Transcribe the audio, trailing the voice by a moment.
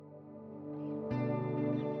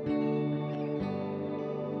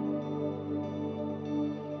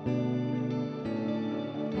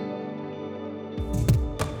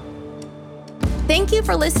Thank you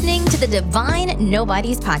for listening to the Divine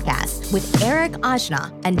Nobodies podcast with Eric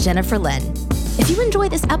Ajna and Jennifer Lynn. If you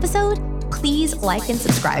enjoyed this episode, please like and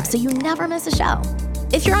subscribe so you never miss a show.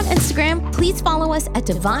 If you're on Instagram, please follow us at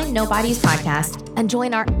Divine Nobodies Podcast and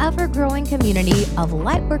join our ever-growing community of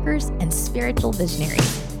lightworkers and spiritual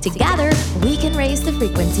visionaries. Together, we can raise the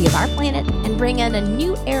frequency of our planet and bring in a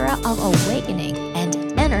new era of awakening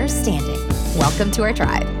and understanding. Welcome to our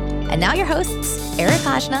tribe. And now your hosts, Eric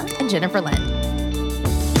Ajna and Jennifer Lynn.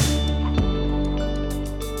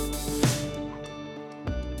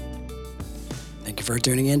 Thank you for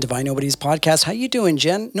tuning in, Divine Nobodies Podcast. How you doing,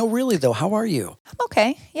 Jen? No, really, though. How are you? I'm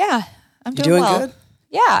okay. Yeah. I'm You doing well. good?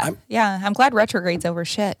 Yeah. I'm glad retrograde's over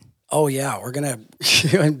shit. Oh, yeah.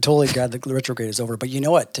 I'm totally glad the retrograde is over. But you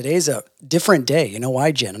know what? Today's a different day. You know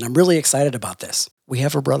why, Jen? And I'm really excited about this. We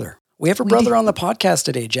have a brother. We have a brother on the podcast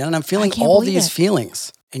today, Jen, and I'm feeling all these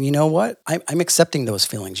feelings. And you know what? I'm accepting those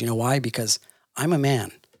feelings. You know why? Because I'm a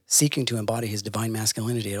man seeking to embody his divine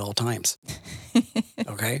masculinity at all times.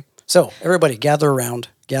 Okay? So everybody gather around,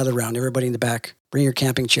 everybody in the back. Bring your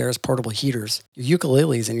camping chairs, portable heaters, your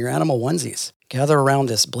ukuleles, and your animal onesies. Gather around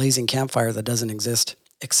this blazing campfire that doesn't exist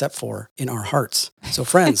except for in our hearts. So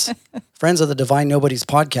friends, friends of the Divine Nobodies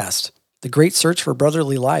podcast, the great search for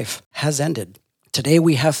brotherly life has ended. Today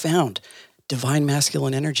we have found divine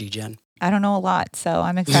masculine energy, Jen. I don't know a lot, so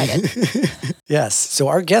I'm excited. Yes. So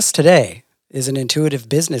our guest today is an intuitive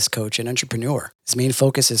business coach and entrepreneur. His main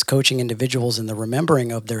focus is coaching individuals in the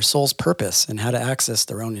remembering of their soul's purpose and how to access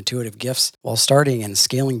their own intuitive gifts while starting and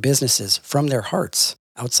scaling businesses from their hearts.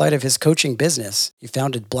 Outside of his coaching business, he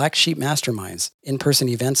founded Black Sheep Masterminds, in-person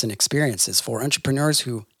events and experiences for entrepreneurs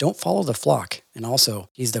who don't follow the flock. And also,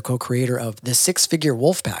 he's the co-creator of the Six-Figure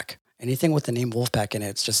Wolfpack. Anything with the name Wolfpack in it,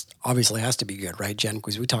 it's just obviously has to be good, right, Jen?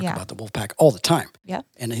 Because we talk about the Wolfpack all the time. Yeah.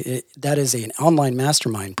 And that is an online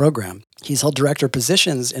mastermind program. He's held director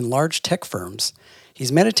positions in large tech firms.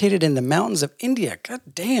 He's meditated in the mountains of India. God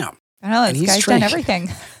damn. I know, this guy's done everything.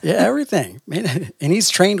 Yeah, everything. And he's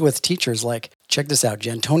trained with teachers like, check this out,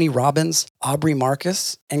 Jen, Tony Robbins, Aubrey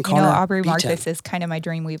Marcus, and Connor Aubrey Beaton. Marcus is kind of my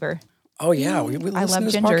dream weaver. Oh, yeah. We listen to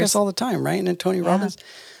his gingers. podcast all the time, right? And Tony Robbins.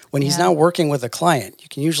 When he's now working with a client, you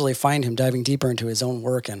can usually find him diving deeper into his own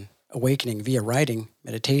work and awakening via writing,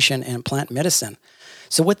 meditation, and plant medicine.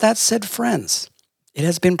 So with that said, friends, it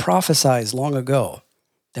has been prophesized long ago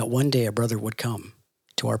that one day a brother would come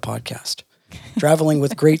to our podcast, traveling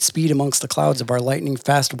with great speed amongst the clouds of our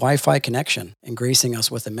lightning-fast Wi-Fi connection and gracing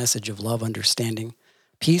us with a message of love, understanding,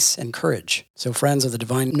 peace, and courage. So friends of the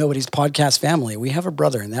Divine Nobodies podcast family, we have a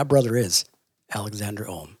brother, and that brother is Alexander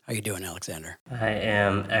Ohm. How you doing, Alexander? I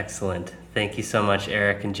am excellent. Thank you so much,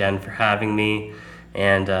 Eric and Jen, for having me.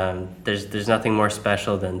 And there's nothing more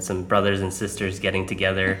special than some brothers and sisters getting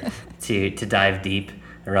together to dive deep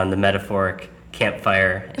around the metaphoric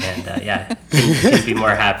campfire. And couldn't be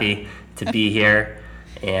more happy to be here.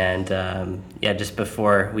 And just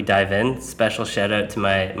before we dive in, special shout out to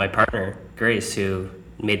my partner, Grace, who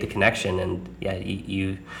made the connection. And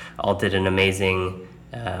you all did an amazing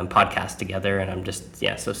podcast together, and I'm just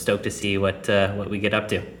so stoked to see what we get up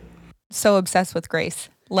to. So obsessed with Grace.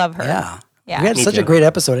 Love her. Yeah. Yeah. We had such a great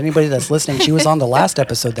episode. Anybody that's listening, she was on the last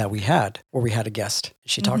episode that we had where we had a guest.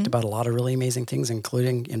 She talked about a lot of really amazing things,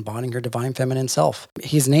 including embodying her divine feminine self.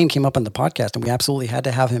 His name came up on the podcast, and we absolutely had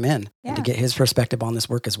to have him in and to get his perspective on this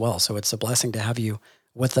work as well. So it's a blessing to have you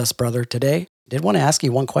with us, brother, today. Did want to ask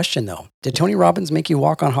you one question, though. Did Tony Robbins make you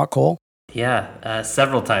walk on hot coal? Yeah,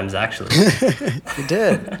 several times, actually. You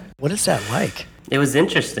did. What is that like? It was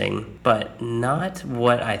interesting, but not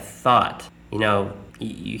what I thought. You know,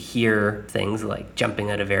 you hear things like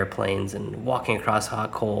jumping out of airplanes and walking across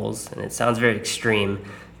hot coals, and it sounds very extreme.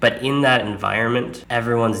 But in that environment,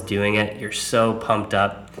 everyone's doing it. You're so pumped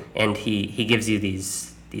up, and he gives you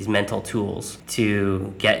these mental tools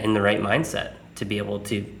to get in the right mindset, to be able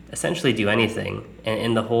to essentially do anything.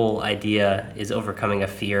 And the whole idea is overcoming a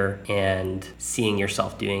fear and seeing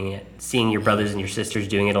yourself doing it, seeing your brothers and your sisters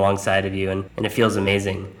doing it alongside of you. And it feels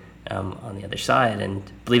amazing on the other side. And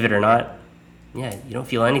believe it or not, you don't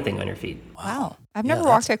feel anything on your feet. Wow. I've never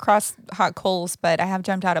walked across hot coals, but I have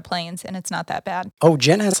jumped out of planes, and it's not that bad. Oh,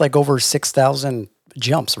 Jen has like over 6,000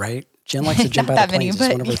 jumps, right? Jen likes to jump out of planes.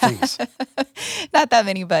 It's one of her things. Not that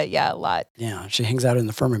many, but a lot. Yeah, she hangs out in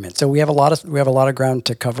the firmament. So we have a lot of ground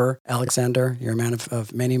to cover. Alexander, you're a man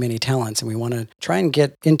of many, many talents, and we want to try and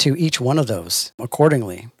get into each one of those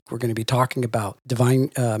accordingly. We're going to be talking about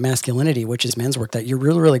divine masculinity, which is men's work that you're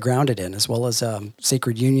really, really grounded in, as well as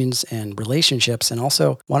sacred unions and relationships. And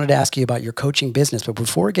also wanted to ask you about your coaching business. But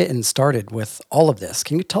before getting started with all of this,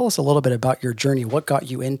 can you tell us a little bit about your journey? What got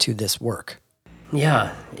you into this work?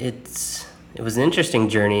 Yeah, it's It was an interesting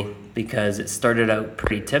journey because it started out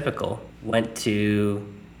pretty typical. Went to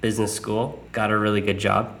business school, got a really good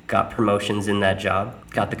job, got promotions in that job,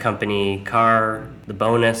 got the company car, the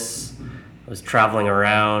bonus, was traveling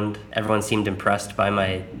around. Everyone seemed impressed by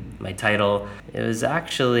my title. It was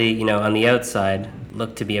actually, on the outside,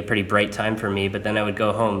 looked to be a pretty bright time for me, but then I would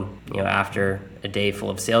go home, after a day full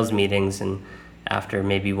of sales meetings and after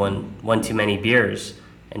maybe one too many beers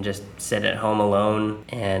and just sit at home alone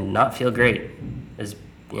and not feel great. It was,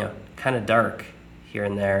 kind of dark here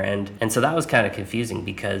and there. And so that was kind of confusing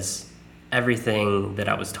because everything that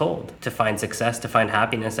I was told to find success, to find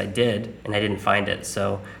happiness, I did, and I didn't find it.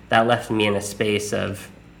 So that left me in a space of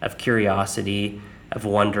curiosity, of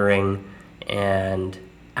wondering. And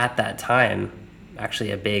at that time,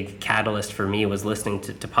 actually a big catalyst for me was listening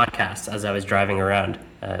to podcasts as I was driving around.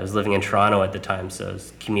 I was living in Toronto at the time, so I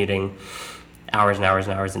was commuting hours and hours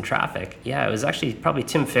and hours in traffic. Yeah, it was actually probably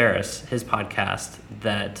Tim Ferriss, his podcast,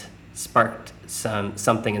 that sparked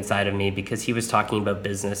something inside of me because he was talking about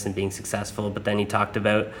business and being successful, but then he talked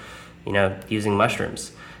about, using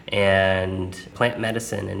mushrooms and plant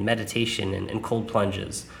medicine and meditation and cold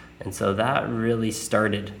plunges. And so that really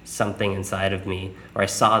started something inside of me where I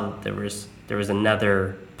saw that there was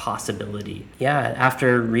another possibility. Yeah,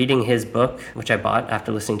 after reading his book, which I bought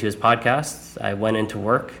after listening to his podcasts, I went into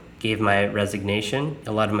work, gave my resignation.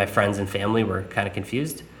 A lot of my friends and family were kind of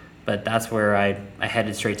confused, but that's where I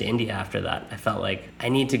headed straight to India after that. I felt like I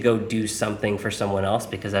need to go do something for someone else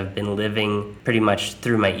because I've been living pretty much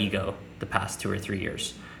through my ego the past 2 or 3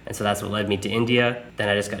 years. And so that's what led me to India. Then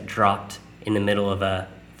I just got dropped in the middle of a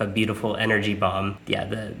beautiful energy bomb. Yeah,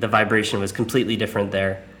 the vibration was completely different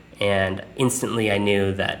there. And instantly I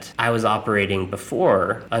knew that I was operating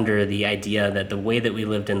before under the idea that the way that we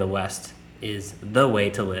lived in the West is the way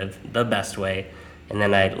to live, the best way. And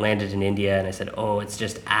then I landed in India and I said, oh, it's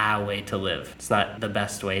just a way to live. It's not the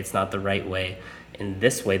best way, it's not the right way. And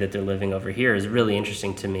this way that they're living over here is really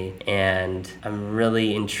interesting to me. And I'm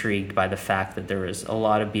really intrigued by the fact that there was a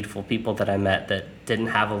lot of beautiful people that I met that didn't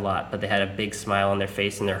have a lot, but they had a big smile on their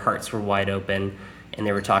face and their hearts were wide open. And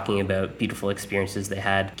they were talking about beautiful experiences they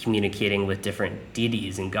had communicating with different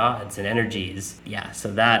deities and gods and energies. Yeah,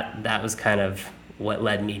 so that was kind of what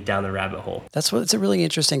led me down the rabbit hole. It's a really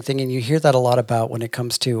interesting thing, and you hear that a lot about when it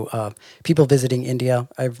comes to people visiting India.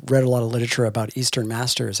 I've read a lot of literature about Eastern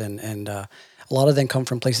masters, and a lot of them come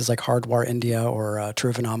from places like Hardwar, India, or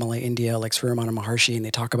Tiruvannamalai, India, like Sri Ramana Maharshi, and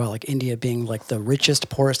they talk about like India being like the richest,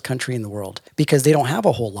 poorest country in the world because they don't have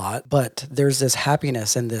a whole lot, but there's this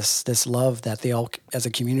happiness and this love that they all, as a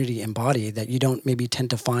community, embody that you don't maybe tend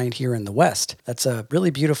to find here in the West. That's a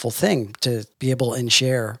really beautiful thing to be able and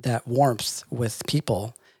share that warmth with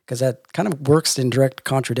people because that kind of works in direct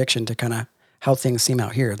contradiction to kind of how things seem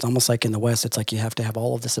out here. It's almost like in the West, it's like you have to have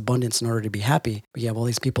all of this abundance in order to be happy. But you have all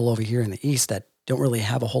these people over here in the East that don't really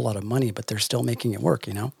have a whole lot of money, but they're still making it work,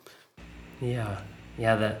 Yeah.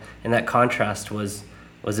 That contrast was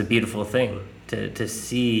a beautiful thing to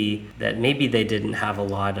see that maybe they didn't have a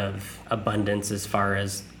lot of abundance as far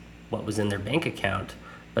as what was in their bank account,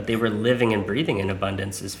 but they were living and breathing in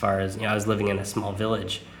abundance as far as, I was living in a small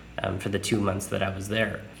village for the 2 months that I was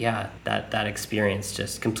there. Yeah, that experience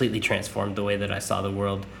just completely transformed the way that I saw the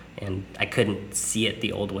world, and I couldn't see it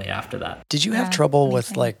the old way after that. Did you have trouble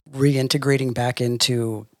with like reintegrating back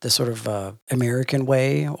into the sort of American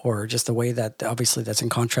way, or just the way that obviously that's in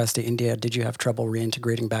contrast to India? Did you have trouble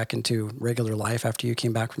reintegrating back into regular life after you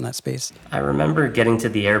came back from that space? I remember getting to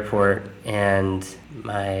the airport and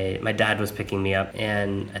my dad was picking me up,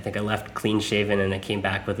 and I think I left clean shaven and I came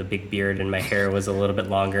back with a big beard and my hair was a little bit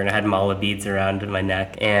longer and I had mala beads around my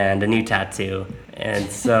neck and a new tattoo. And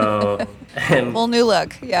so whole new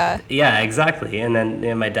look. Yeah, exactly. And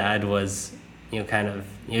then my dad was kind of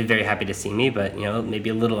very happy to see me, but maybe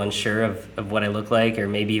a little unsure of what I looked like or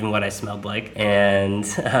maybe even what I smelled like. And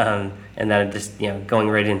then just going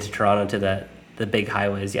right into Toronto to the big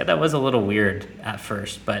highways. Yeah, that was a little weird at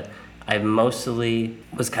first, but I mostly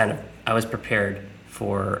was I was prepared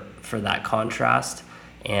for that contrast,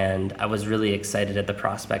 and I was really excited at the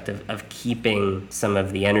prospect of keeping some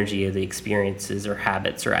of the energy of the experiences or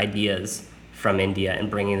habits or ideas from India and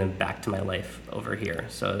bringing them back to my life over here.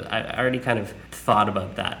 So I already kind of thought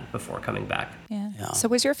about that before coming back. Yeah. So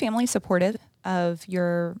was your family supportive of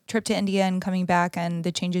your trip to India and coming back and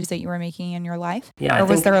the changes that you were making in your life? Yeah. Or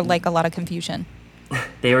was there like a lot of confusion?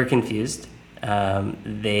 They were confused.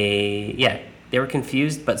 They were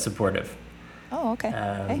confused but supportive. Oh, okay.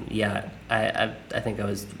 Okay. Yeah, I think I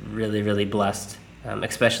was really, really blessed,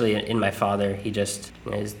 especially in my father. He just,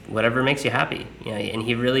 whatever makes you happy, and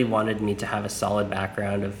he really wanted me to have a solid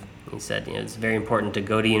background of He said, it's very important to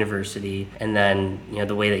go to university, and then,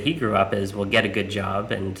 the way that he grew up is, well, get a good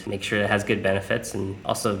job and make sure it has good benefits, and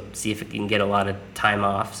also see if it can get a lot of time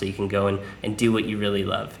off so you can go and do what you really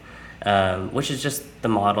love. Which is just the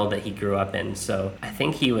model that he grew up in. So I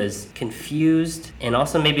think he was confused and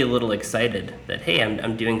also maybe a little excited that, hey,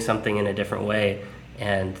 I'm doing something in a different way.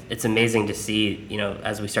 And it's amazing to see,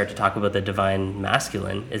 as we start to talk about the divine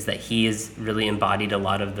masculine, is that he has really embodied a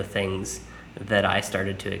lot of the things that I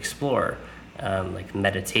started to explore, like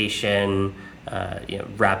meditation,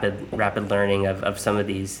 rapid learning of some of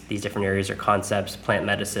these different areas or concepts, plant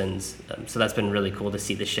medicines. So that's been really cool to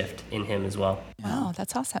see the shift in him as well. Wow,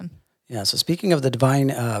 that's awesome. Yeah, so speaking of the divine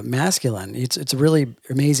masculine, it's a really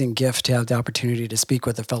amazing gift to have the opportunity to speak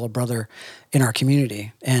with a fellow brother in our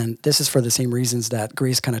community. And this is for the same reasons that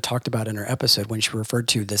Grace kind of talked about in her episode when she referred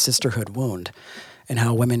to the sisterhood wound and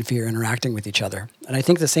how women fear interacting with each other. And I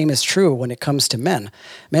think the same is true when it comes to men.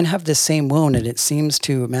 Men have this same wound, and it seems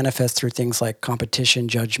to manifest through things like competition,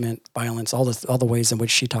 judgment, violence, all the ways in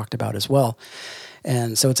which she talked about as well.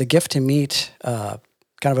 And so it's a gift to meet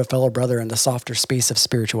kind of a fellow brother in the softer space of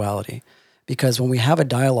spirituality. Because when we have a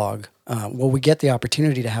dialogue, we get the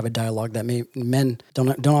opportunity to have a dialogue that men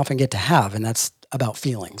don't often get to have, and that's about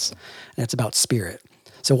feelings, and it's about spirit.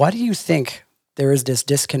 So why do you think there is this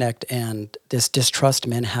disconnect and this distrust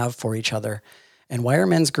men have for each other? And why are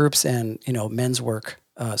men's groups and men's work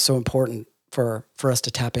so important for us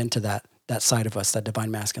to tap into that side of us, that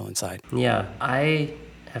divine masculine side? Yeah, I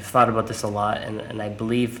have thought about this a lot, and I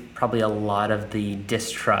believe probably a lot of the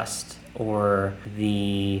distrust or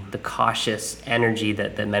the cautious energy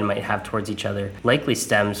that men might have towards each other likely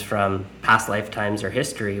stems from past lifetimes or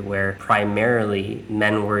history where primarily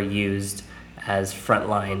men were used as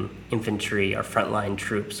frontline infantry or frontline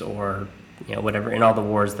troops or whatever in all the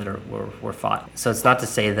wars that were fought. So it's not to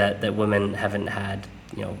say that women haven't had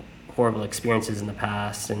horrible experiences in the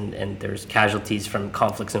past and there's casualties from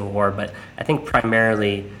conflicts and war, but I think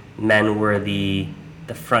primarily men were the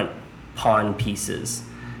front pawn pieces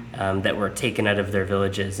that were taken out of their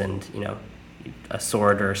villages, and a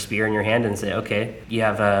sword or a spear in your hand and say, okay, you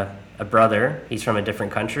have a brother, he's from a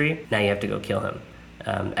different country, now you have to go kill him.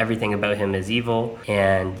 Everything about him is evil,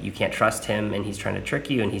 and you can't trust him, and he's trying to trick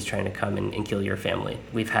you, and he's trying to come and kill your family.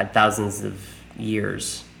 We've had thousands of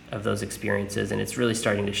years of those experiences, and it's really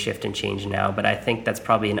starting to shift and change now, but I think that's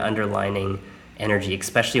probably an underlining energy,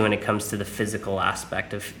 especially when it comes to the physical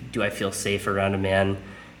aspect of, do I feel safe around a man,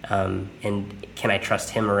 and can I trust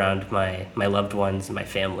him around my loved ones and my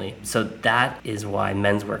family? So that is why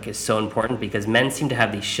men's work is so important, because men seem to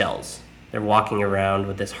have these shells. They're walking around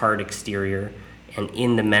with this hard exterior, and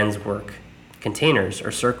in the men's work containers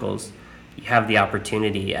or circles, you have the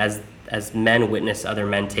opportunity, as men witness other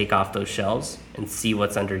men take off those shells and see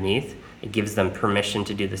what's underneath, it gives them permission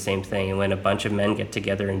to do the same thing. And when a bunch of men get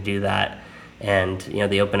together and do that, and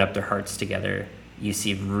they open up their hearts together, you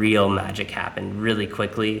see real magic happen really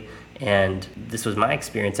quickly. And this was my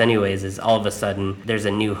experience anyways, is all of a sudden there's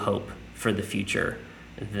a new hope for the future.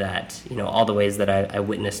 That all the ways that I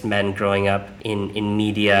witnessed men growing up in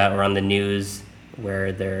media or on the news,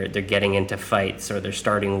 where they're getting into fights or they're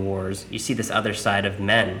starting wars, you see this other side of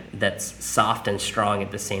men that's soft and strong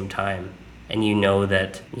at the same time. And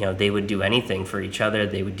that they would do anything for each other,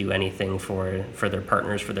 they would do anything for their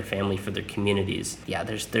partners, for their family, for their communities. Yeah,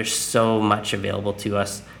 there's so much available to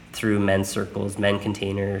us through men's circles, men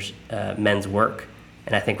containers, men's work,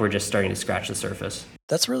 and I think we're just starting to scratch the surface.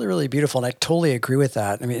 That's really, really beautiful, and I totally agree with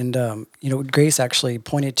that. I mean, and Grace actually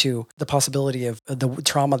pointed to the possibility of the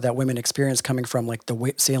trauma that women experience coming from, like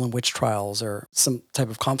the Salem witch trials or some type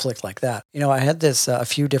of conflict like that. I had this a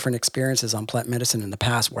few different experiences on plant medicine in the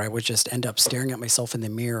past where I would just end up staring at myself in the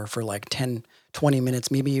mirror for like 10, 20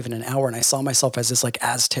 minutes, maybe even an hour, and I saw myself as this like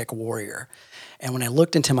Aztec warrior. And when I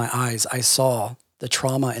looked into my eyes, I saw the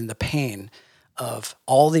trauma and the pain of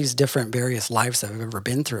all these different various lives that I've ever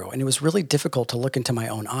been through. And it was really difficult to look into my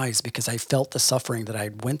own eyes because I felt the suffering that I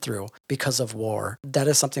went through because of war. That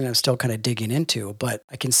is something I'm still kind of digging into, but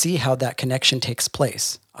I can see how that connection takes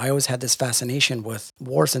place. I always had this fascination with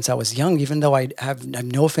war since I was young, even though I have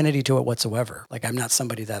no affinity to it whatsoever. Like, I'm not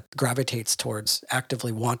somebody that gravitates towards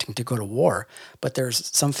actively wanting to go to war, but there's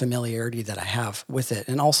some familiarity that I have with it.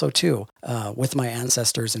 And also too, with my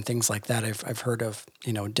ancestors and things like that, I've heard of,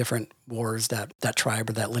 different wars that tribe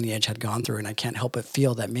or that lineage had gone through. And I can't help but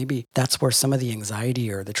feel that maybe that's where some of the anxiety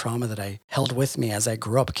or the trauma that I held with me as I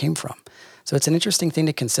grew up came from. So it's an interesting thing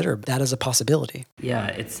to consider, that as a possibility. Yeah,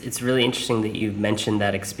 it's really interesting that you've mentioned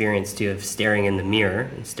that experience too of staring in the mirror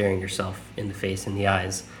and staring yourself in the face, in the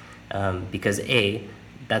eyes, because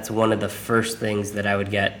that's one of the first things that I would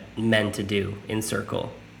get men to do in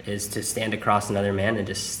circle, is to stand across another man and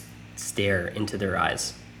just stare into their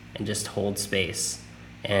eyes and just hold space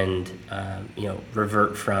and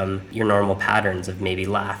revert from your normal patterns of maybe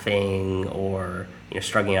laughing or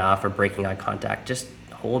shrugging off or breaking eye contact. Just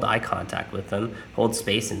hold eye contact with them, hold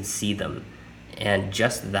space and see them. And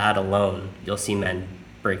just that alone, you'll see men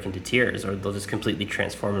break into tears, or they'll just completely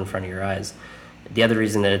transform in front of your eyes. The other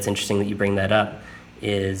reason that it's interesting that you bring that up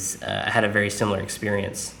is I had a very similar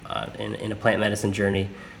experience in a plant medicine journey,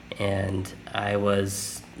 and I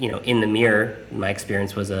was, in the mirror. My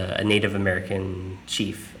experience was a Native American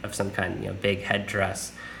chief of some kind, big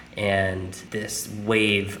headdress, and this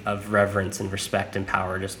wave of reverence and respect and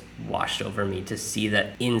power just washed over me to see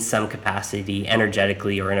that in some capacity,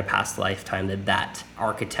 energetically or in a past lifetime, that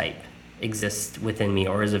archetype exists within me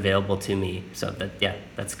or is available to me. So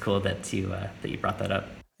that's cool that you brought that up.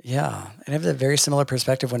 Yeah, and I have a very similar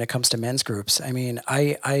perspective when it comes to men's groups. I mean,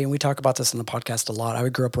 we talk about this on the podcast a lot. I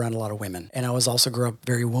grew up around a lot of women, and I was also grew up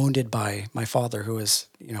very wounded by my father, who was,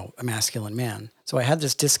 a masculine man. So I had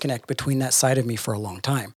this disconnect between that side of me for a long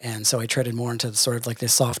time. And so I treaded more into sort of like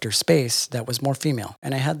this softer space that was more female.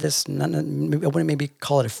 And I had this, I wouldn't maybe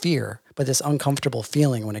call it a fear, but this uncomfortable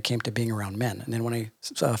feeling when it came to being around men. And then when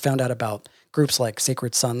I found out about groups like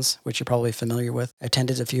Sacred Sons, which you're probably familiar with, I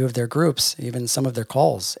attended a few of their groups, even some of their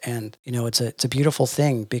calls. And, it's a beautiful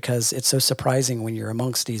thing because it's so surprising when you're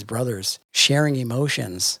amongst these brothers sharing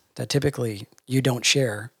emotions that typically you don't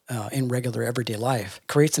share in regular everyday life.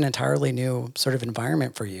 Creates an entirely new sort of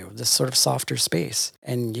environment for you, this sort of softer space.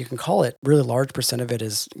 And you can call it, really large percent of it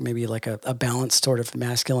is maybe like a balanced sort of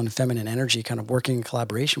masculine and feminine energy kind of working in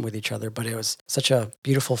collaboration with each other. But it was such a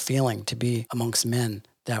beautiful feeling to be amongst men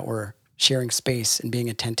that were sharing space and being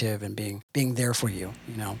attentive and being there for you,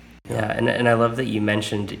 Yeah, and I love that you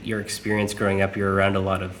mentioned your experience growing up. You're around a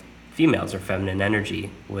lot of females or feminine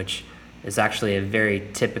energy, which is actually a very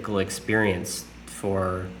typical experience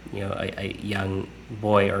for a young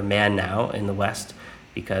boy or man now in the West,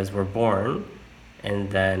 because we're born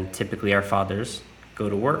and then typically our fathers go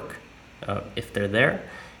to work if they're there,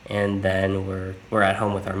 and then we're at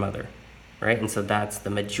home with our mother, right? And so that's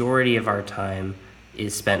the majority of our time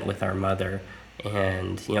is spent with our mother.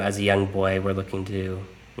 And as a young boy, we're looking to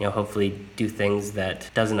hopefully do things that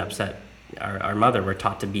doesn't upset our mother. We're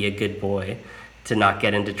taught to be a good boy, to not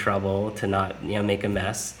get into trouble, to not make a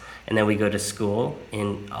mess. And then we go to school,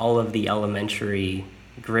 and all of the elementary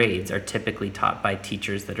grades are typically taught by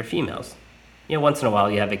teachers that are females. Once in a while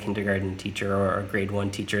you have a kindergarten teacher or a grade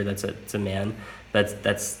 1 teacher that's a man, but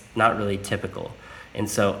that's not really typical. And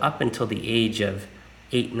so up until the age of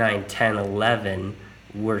 8, 9, 10, 11,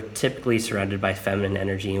 we're typically surrounded by feminine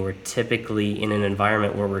energy, and we're typically in an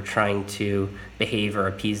environment where we're trying to behave or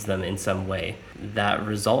appease them in some way. That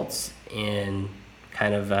results in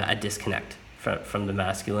kind of a disconnect from the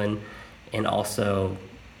masculine, and also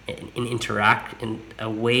in a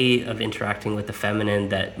way of interacting with the feminine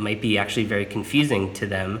that might be actually very confusing to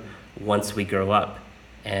them once we grow up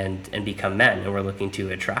and become men, and we're looking to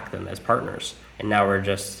attract them as partners. And now we're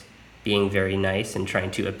just being very nice and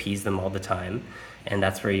trying to appease them all the time. And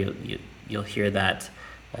that's where you'll hear that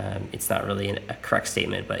it's not really a correct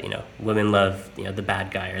statement, but women love the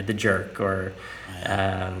bad guy or the jerk, or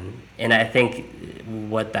and I think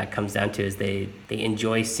what that comes down to is they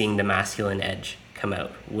enjoy seeing the masculine edge come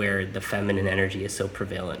out where the feminine energy is so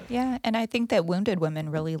prevalent. Yeah, and I think that wounded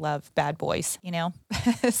women really love bad boys,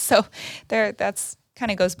 so that's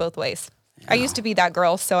kind of goes both ways. Yeah. I used to be that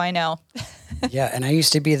girl, so I know. Yeah, and I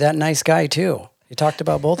used to be that nice guy too. You talked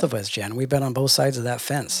about both of us, Jen. We've been on both sides of that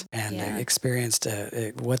fence and experienced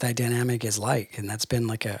what that dynamic is like. And that's been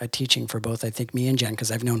like a teaching for both, I think, me and Jen,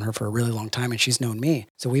 because I've known her for a really long time and she's known me.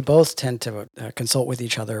 So we both tend to consult with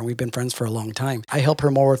each other, and we've been friends for a long time. I help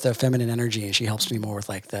her more with the feminine energy, and she helps me more with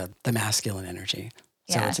like the masculine energy.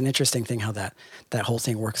 So it's an interesting thing how that whole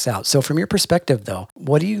thing works out. So from your perspective, though,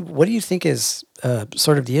 what do you think is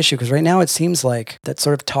sort of the issue? Because right now it seems like that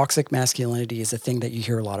sort of toxic masculinity is a thing that you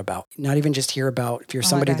hear a lot about. Not even just hear about. If you're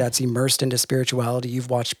somebody that's immersed into spirituality, you've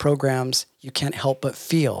watched programs, you can't help but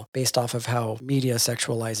feel, based off of how media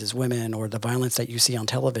sexualizes women or the violence that you see on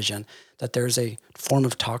television, that there's a form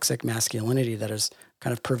of toxic masculinity that is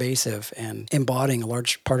kind of pervasive and embodying a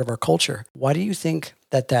large part of our culture. Why do you think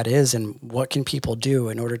that is, and what can people do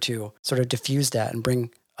in order to sort of diffuse that and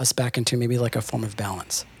bring us back into maybe like a form of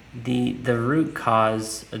balance? The root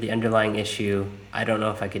cause of the underlying issue, I don't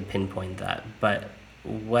know if I could pinpoint that, but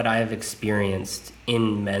what I've experienced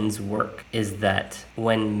in men's work is that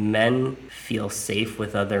when men feel safe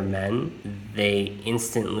with other men, they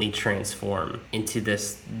instantly transform into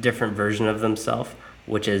this different version of themselves,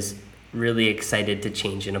 which is really excited to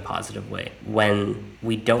change in a positive way. When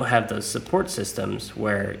we don't have those support systems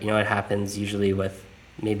where, it happens usually with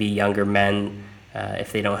maybe younger men,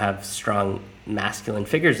 if they don't have strong masculine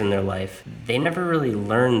figures in their life, they never really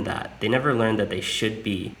learned that. They never learned that they should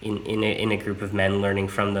be in a group of men, learning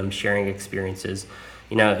from them, sharing experiences.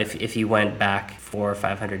 If you went back 400 or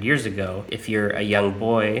 500 years ago, if you're a young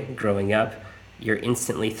boy growing up, you're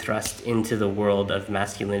instantly thrust into the world of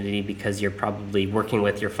masculinity because you're probably working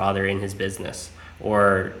with your father in his business,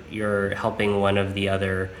 or you're helping one of the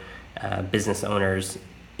other business owners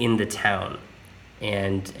in the town,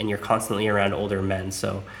 and you're constantly around older men.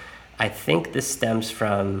 So I think this stems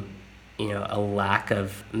from a lack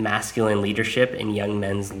of masculine leadership in young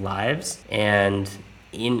men's lives, and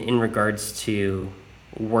in regards to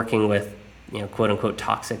working with quote unquote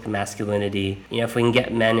toxic masculinity. If we can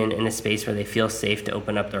get men in a space where they feel safe to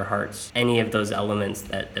open up their hearts, any of those elements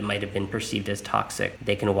that might have been perceived as toxic,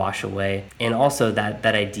 they can wash away. And also that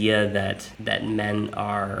idea that men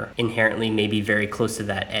are inherently maybe very close to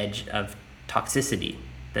that edge of toxicity,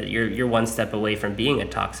 that you're one step away from being a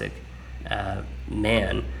toxic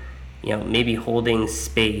man, maybe holding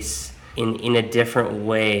space in a different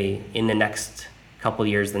way in the next couple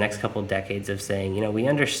years, the next couple decades, of saying, we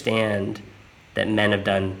understand that men have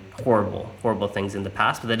done horrible things in the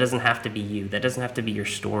past, but that doesn't have to be you. That doesn't have to be your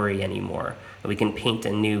story anymore. We can paint a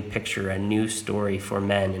new picture, a new story for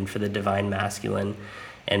men and for the divine masculine.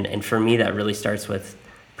 And for me, that really starts with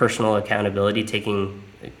personal accountability, taking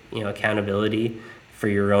accountability for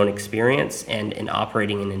your own experience, and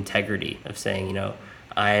operating in integrity of saying,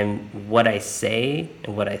 I'm what I say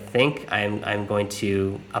and what I think I'm going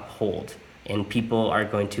to uphold, and people are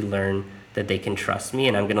going to learn that they can trust me,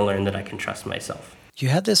 and I'm going to learn that I can trust myself. You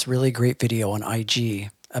had this really great video on IG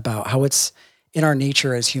about how it's in our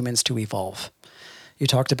nature as humans to evolve. You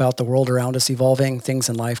talked about the world around us evolving, things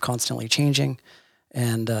in life constantly changing,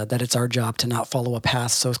 and that it's our job to not follow a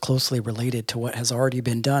path so closely related to what has already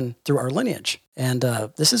been done through our lineage. And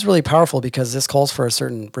this is really powerful because this calls for a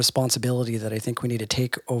certain responsibility that I think we need to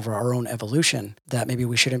take over our own evolution, that maybe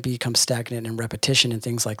we shouldn't become stagnant in repetition and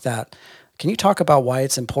things like that. Can you talk about why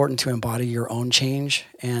it's important to embody your own change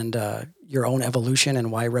and your own evolution, and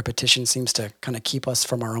why repetition seems to kind of keep us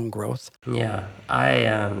from our own growth? Yeah,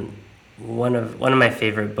 one of my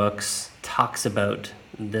favorite books talks about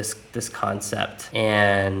this concept,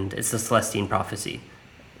 and it's the Celestine Prophecy,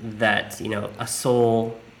 that a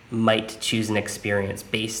soul might choose an experience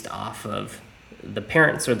based off of the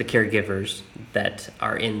parents or the caregivers that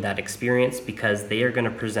are in that experience, because they are going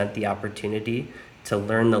to present the opportunity to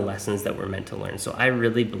learn the lessons that we're meant to learn. So I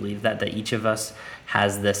really believe that each of us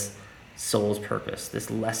has this soul's purpose,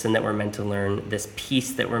 this lesson that we're meant to learn, this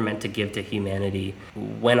piece that we're meant to give to humanity.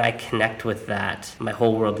 When I connect with that, my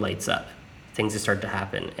whole world lights up. Things just start to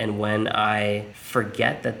happen. And when I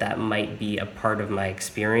forget that might be a part of my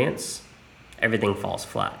experience, everything falls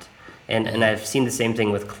flat. And I've seen the same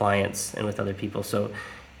thing with clients and with other people. So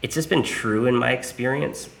it's just been true in my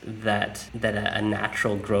experience that a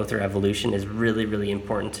natural growth or evolution is really, really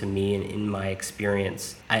important to me in my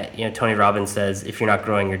experience. Tony Robbins says, if you're not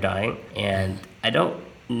growing, you're dying. And I don't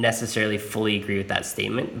necessarily fully agree with that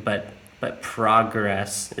statement, but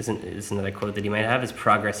progress is another quote that he might have, is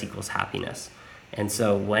progress equals happiness. And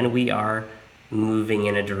so when we are moving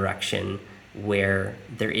in a direction where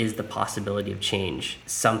there is the possibility of change,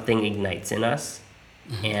 something ignites in us.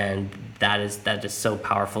 Mm-hmm. And that is so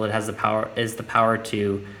powerful. It has the power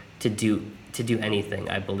to do anything,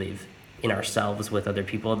 I believe, in ourselves, with other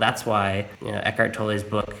people. That's why Eckhart Tolle's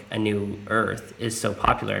book A New Earth is so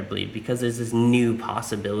popular, I believe, because there's this new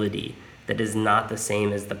possibility that is not the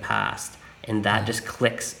same as the past, and that just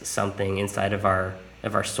clicks something inside of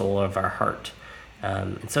our soul, of our heart.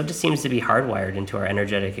 And so it just seems to be hardwired into our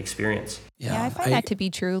energetic experience. Yeah, I find that to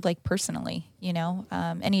be true, like personally,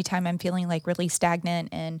 anytime I'm feeling like really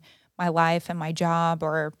stagnant in my life and my job,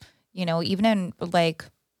 or, even in like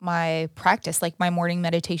my practice, like my morning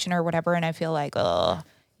meditation or whatever, and I feel like, I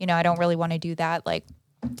don't really want to do that. Like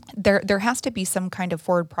there has to be some kind of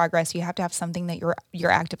forward progress. You have to have something that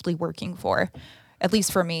you're actively working for. At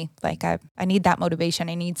least for me, like I need that motivation.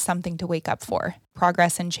 I need something to wake up for.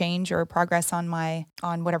 Progress and change, or progress on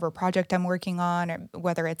whatever project I'm working on, or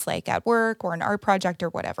whether it's like at work or an art project or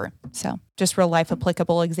whatever. So just real life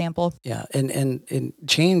applicable example. Yeah. And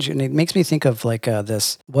change, and it makes me think of like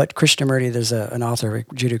what Krishnamurti, there's an author,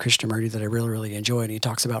 Jiddu Krishnamurti, that I really, really enjoy. And he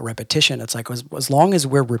talks about repetition. It's like, as long as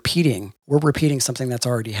we're repeating something that's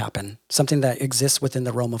already happened, something that exists within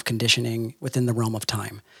the realm of conditioning, within the realm of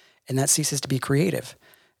time. And that ceases to be creative.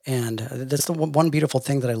 And that's the one beautiful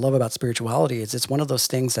thing that I love about spirituality is it's one of those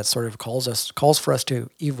things that sort of calls for us to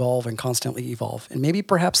evolve and constantly evolve. And maybe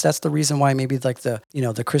perhaps that's the reason why maybe like the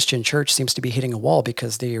Christian church seems to be hitting a wall,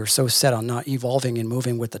 because they are so set on not evolving and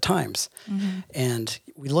moving with the times. And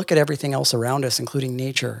we look at everything else around us, including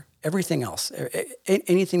nature, everything else,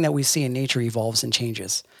 anything that we see in nature evolves and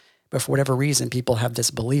changes. But for whatever reason, people have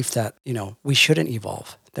this belief that, we shouldn't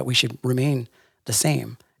evolve, that we should remain the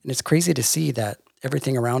same. And it's crazy to see that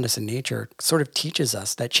everything around us in nature sort of teaches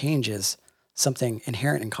us that change is something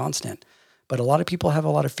inherent and constant. But a lot of people have a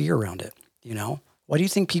lot of fear around it, Why do you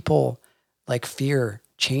think people like fear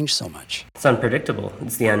change so much? It's unpredictable.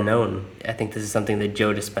 It's the unknown. I think this is something that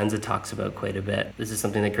Joe Dispenza talks about quite a bit. This is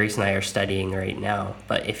something that Grace and I are studying right now.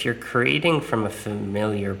 But if you're creating from a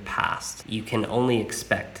familiar past, you can only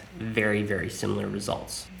expect very, very similar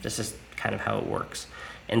results. That's just kind of how it works.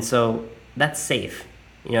 And so that's safe.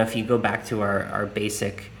 If you go back to our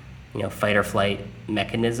basic, fight or flight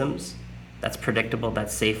mechanisms, that's predictable,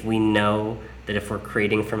 that's safe. We know that if we're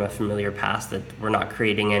creating from a familiar past, that we're not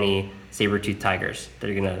creating any saber-toothed tigers that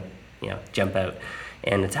are going to, jump out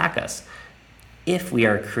and attack us. If we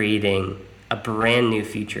are creating a brand new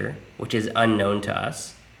future, which is unknown to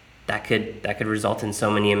us, that could result in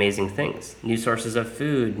so many amazing things. New sources of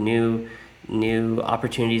food, new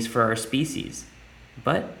opportunities for our species.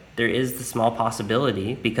 But there is the small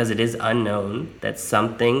possibility, because it is unknown, that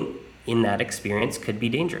something in that experience could be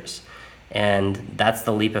dangerous. And that's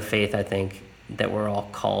the leap of faith, I think, that we're all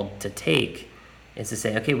called to take, is to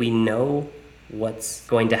say, okay, we know what's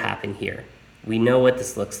going to happen here. We know what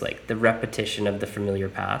this looks like, the repetition of the familiar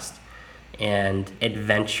past, and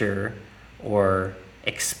adventure or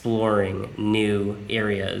exploring new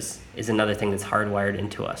areas is another thing that's hardwired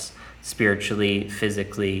into us, spiritually,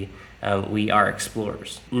 physically. We are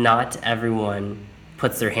explorers. Not everyone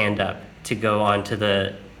puts their hand up to go onto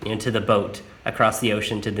the boat across the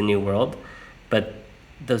ocean to the new world, but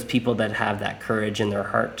those people that have that courage in their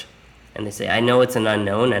heart, and they say, I know it's an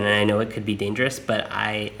unknown and I know it could be dangerous, but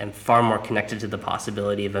I am far more connected to the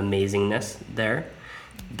possibility of amazingness there.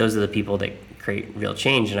 Those are the people that create real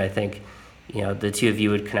change. And I think, the two of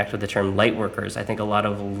you would connect with the term light workers. I think a lot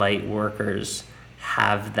of light workers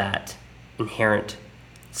have that inherent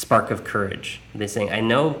spark of courage. They're saying, I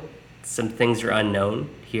know some things are unknown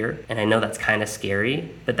here, and I know that's kind of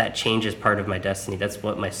scary, but that change is part of my destiny. That's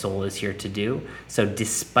what my soul is here to do. So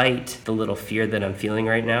despite the little fear that I'm feeling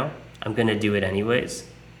right now, I'm going to do it anyways,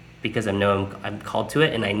 because I know I'm called to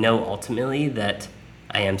it, and I know ultimately that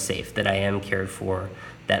I am safe, that I am cared for,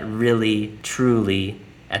 that really, truly,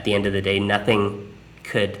 at the end of the day, nothing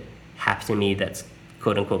could happen to me that's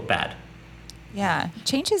quote unquote bad. Yeah,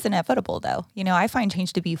 change is inevitable though. I find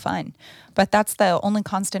change to be fun, but that's the only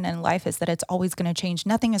constant in life, is that it's always going to change.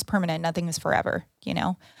 Nothing is permanent. Nothing is forever,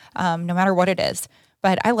 no matter what it is.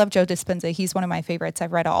 But I love Joe Dispenza. He's one of my favorites.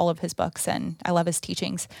 I've read all of his books and I love his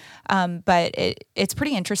teachings. But it's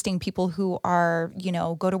pretty interesting. People who are,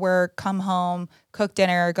 go to work, come home, cook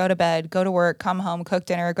dinner, go to bed, go to work, come home, cook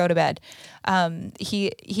dinner, go to bed.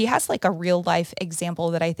 He has like a real life example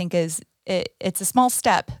that I think is, it's a small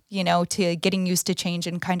step, to getting used to change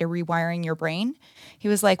and kind of rewiring your brain. He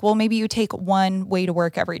was like, well, maybe you take one way to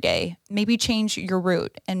work every day. Maybe change your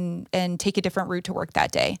route and take a different route to work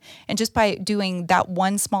that day. And just by doing that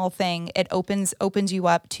one small thing, it opens you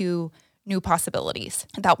up to new possibilities.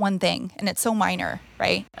 That one thing. And it's so minor,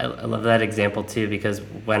 right? I love that example too, because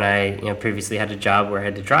when I previously had a job where I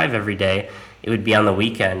had to drive every day, it would be on the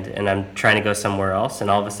weekend and I'm trying to go somewhere else, and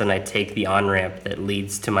all of a sudden I take the on-ramp that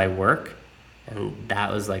leads to my work, and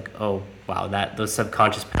that was like, oh wow, those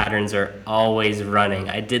subconscious patterns are always running.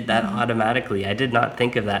 I did that automatically. I did not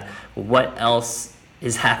think of that. What else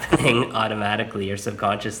is happening automatically or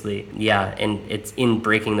subconsciously? Yeah, and it's in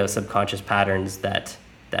breaking those subconscious patterns that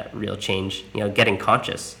real change, getting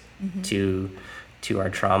conscious to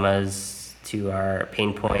our traumas, to our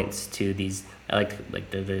pain points, to these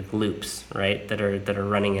like the loops, right, that are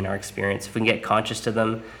running in our experience. If we can get conscious to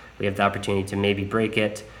them, we have the opportunity to maybe break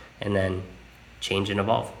it and then change and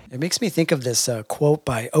evolve. It makes me think of this quote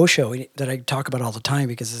by Osho that I talk about all the time,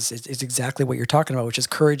 because it's exactly what you're talking about, which is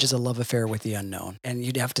courage is a love affair with the unknown. And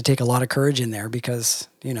you'd have to take a lot of courage in there because,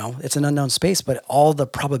 it's an unknown space, but all the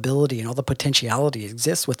probability and all the potentiality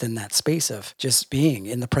exists within that space of just being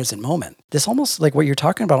in the present moment. This almost, like what you're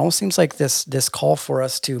talking about, almost seems like this call for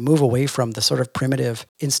us to move away from the sort of primitive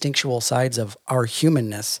instinctual sides of our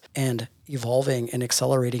humanness and evolving and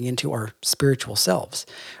accelerating into our spiritual selves,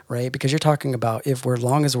 right? Because you're talking about as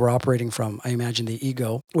long as we're operating from, I imagine, the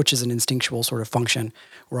ego, which is an instinctual sort of function,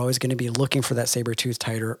 we're always going to be looking for that saber-toothed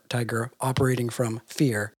tiger operating from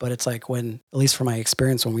fear. But it's like when, at least from my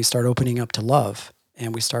experience, when we start opening up to love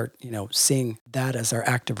and we start, seeing that as our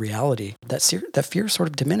active reality, that fear sort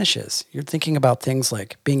of diminishes. You're thinking about things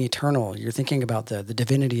like being eternal. You're thinking about the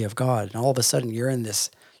divinity of God. And all of a sudden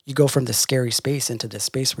you go from this scary space into this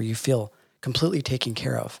space where you feel completely taken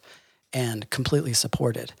care of and completely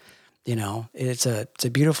supported. It's a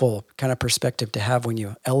beautiful kind of perspective to have when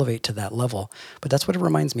you elevate to that level. But that's what it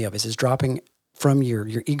reminds me of is dropping from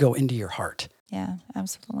your ego into your heart. Yeah,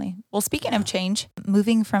 absolutely. Well, speaking of change,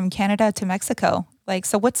 moving from Canada to Mexico,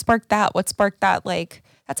 so what sparked that?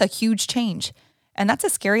 That's a huge change. And that's a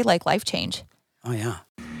scary, life change. Oh, yeah.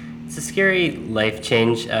 It's a scary life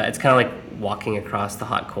change. It's kind of like walking across the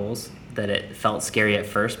hot coals, that it felt scary at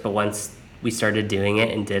first, but once we started doing it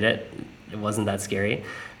and did it, it wasn't that scary.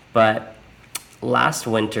 But last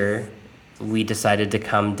winter, we decided to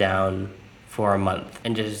come down for a month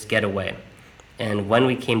and just get away. And when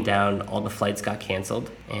we came down, all the flights got canceled.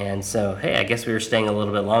 And so, hey, I guess we were staying a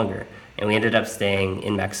little bit longer. And we ended up staying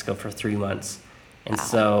in Mexico for 3 months. And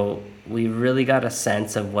so we really got a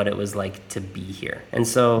sense of what it was like to be here. And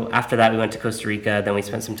so after that, we went to Costa Rica, then we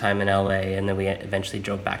spent some time in LA, and then we eventually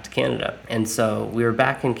drove back to Canada. And so we were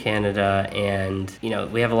back in Canada, and,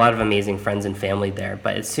 we have a lot of amazing friends and family there.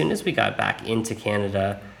 But as soon as we got back into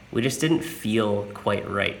Canada, we just didn't feel quite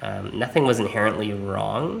right. Nothing was inherently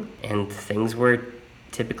wrong, and things were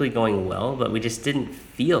typically going well, but we just didn't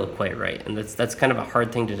feel quite right. And that's kind of a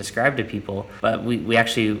hard thing to describe to people. But we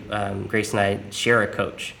actually, Grace and I share a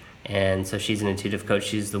coach. And so she's an intuitive coach.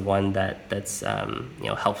 She's the one that's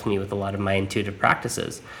helped me with a lot of my intuitive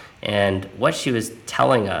practices. And what she was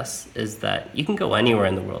telling us is that you can go anywhere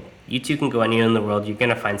in the world. You too can go anywhere in the world. You're going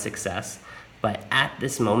to find success. But at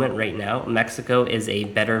this moment right now, Mexico is a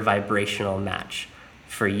better vibrational match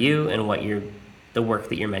for you and the work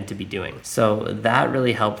that you're meant to be doing. So that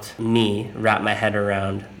really helped me wrap my head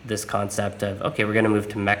around this concept of, okay, we're going to move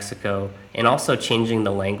to Mexico, and also changing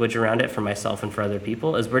the language around it for myself and for other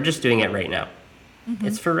people is we're just doing it right now. Mm-hmm.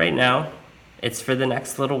 It's for right now. It's for the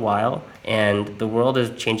next little while. And the world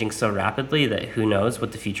is changing so rapidly that who knows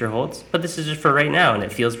what the future holds. But this is just for right now, and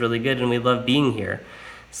it feels really good, and we love being here.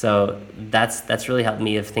 So that's really helped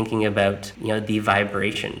me of thinking about, the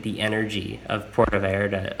vibration, the energy of Puerto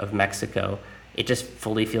Vallarta, of Mexico. It just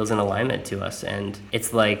fully feels in alignment to us, and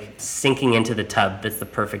it's like sinking into the tub that's the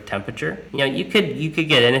perfect temperature. You could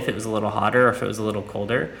get in if it was a little hotter or if it was a little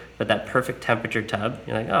colder, but that perfect temperature tub,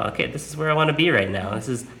 you're like, oh, okay, this is where I want to be right now. This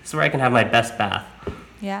is where I can have my best bath.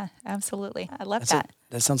 Yeah, absolutely. I love that.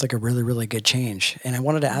 That sounds like a really, really good change. And I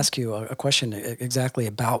wanted to ask you a question exactly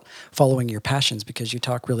about following your passions, because you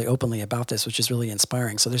talk really openly about this, which is really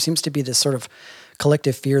inspiring. So there seems to be this sort of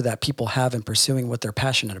collective fear that people have in pursuing what they're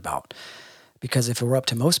passionate about. Because if it were up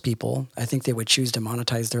to most people, I think they would choose to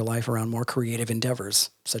monetize their life around more creative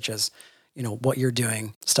endeavors, such as, what you're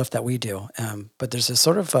doing, stuff that we do. But there's this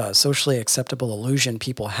sort of socially acceptable illusion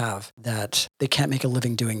people have that they can't make a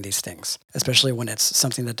living doing these things, especially when it's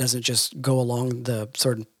something that doesn't just go along the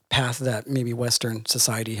sort of path that maybe Western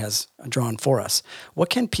society has drawn for us. What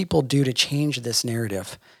can people do to change this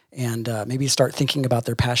narrative and maybe start thinking about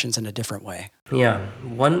their passions in a different way? Yeah,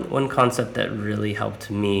 one concept that really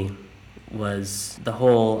helped me was the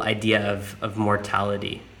whole idea of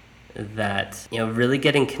mortality, that, really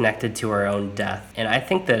getting connected to our own death. And I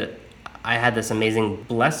think that I had this amazing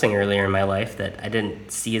blessing earlier in my life that I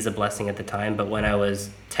didn't see as a blessing at the time, but when I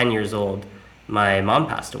was 10 years old, my mom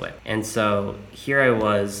passed away. And so here I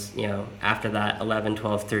was, after that 11,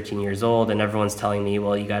 12, 13 years old, and everyone's telling me,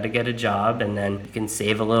 well, you got to get a job, and then you can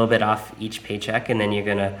save a little bit off each paycheck, and then you're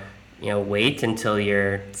going to wait until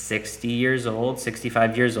you're 60 years old,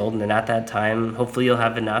 65 years old, and then at that time, hopefully you'll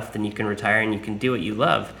have enough, then you can retire and you can do what you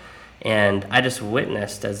love. And I just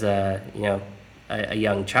witnessed as a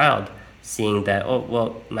young child, seeing that, oh,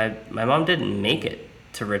 well, my mom didn't make it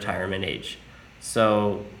to retirement age.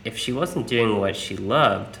 So if she wasn't doing what she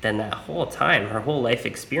loved, then that whole time, her whole life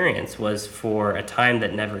experience was for a time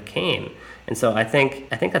that never came. And so I think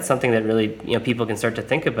that's something that really, people can start to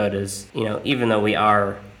think about is, even though we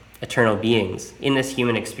are eternal beings in this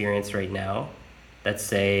human experience right now, let's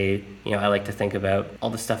say, I like to think about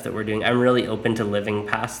all the stuff that we're doing. I'm really open to living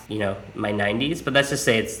past, my 90s, but let's just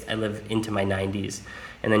say I live into my 90s.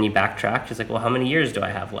 And then you backtrack, it's like, well, how many years do I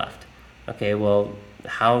have left? Okay, well,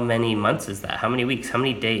 how many months is that? How many weeks? How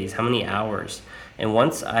many days? How many hours? And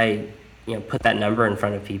once I, put that number in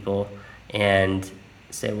front of people and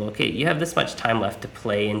say, well, okay, you have this much time left to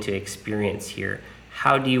play and to experience here.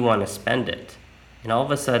 How do you want to spend it? And all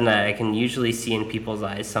of a sudden, I can usually see in people's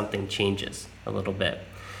eyes something changes a little bit.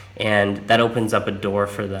 And that opens up a door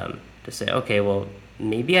for them to say, okay, well,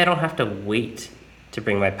 maybe I don't have to wait to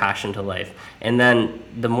bring my passion to life. And then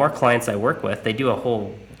the more clients I work with, they do a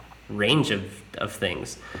whole range of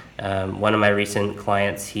things. One of my recent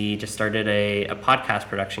clients, he just started a podcast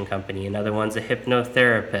production company. Another one's a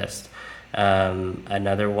hypnotherapist.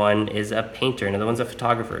 Another one is a painter. Another one's a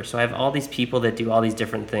photographer. So I have all these people that do all these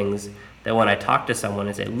different things that when I talk to someone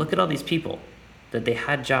and say, look at all these people, that they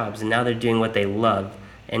had jobs and now they're doing what they love.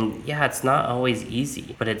 And yeah, it's not always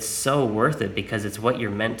easy, but it's so worth it because it's what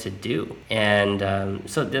you're meant to do. And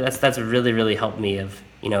so that's really, really helped me of,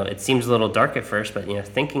 it seems a little dark at first, but,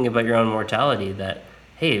 thinking about your own mortality that,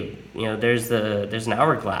 hey, there's an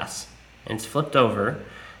hourglass and it's flipped over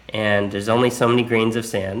and there's only so many grains of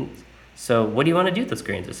sand. So what do you want to do with those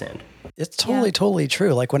grains of sand? It's totally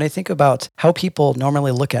true. Like when I think about how people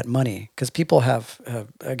normally look at money, because people have,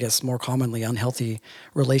 I guess, more commonly unhealthy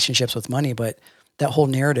relationships with money, but that whole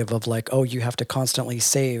narrative of like, oh, you have to constantly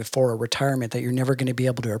save for a retirement that you're never going to be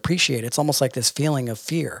able to appreciate. It's almost like this feeling of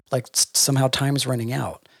fear, like somehow time's running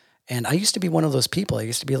out. And I used to be one of those people. I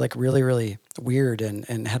used to be like really, really weird and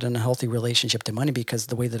had an unhealthy relationship to money because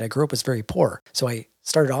the way that I grew up was very poor. So I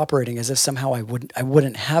started operating as if somehow I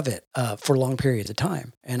wouldn't have it for long periods of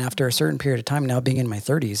time. And after a certain period of time, now being in my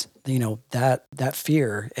 30s, that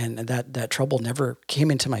fear and that trouble never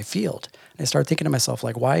came into my field. And I started thinking to myself,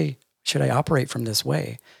 like, why should I operate from this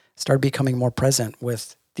way? Started becoming more present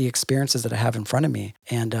with the experiences that I have in front of me.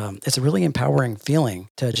 And it's a really empowering feeling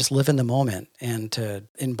to just live in the moment and to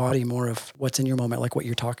embody more of what's in your moment, like what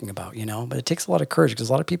you're talking about, But it takes a lot of courage because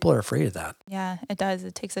a lot of people are afraid of that. Yeah, it does.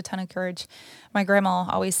 It takes a ton of courage. My grandma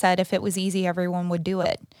always said, if it was easy, everyone would do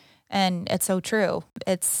it. And it's so true.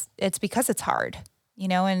 It's because it's hard.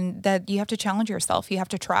 And that you have to challenge yourself. You have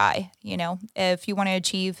to try, if you want to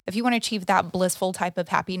achieve that blissful type of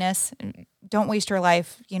happiness, don't waste your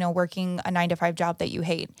life, working a 9-to-5 job that you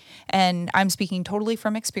hate. And I'm speaking totally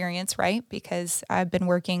from experience, right? Because I've been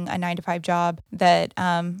working a 9-to-5 job that,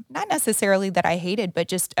 not necessarily that I hated, but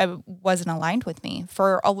just wasn't aligned with me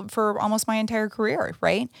for almost my entire career,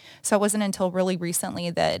 right? So it wasn't until really recently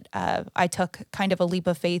that I took kind of a leap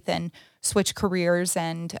of faith and switched careers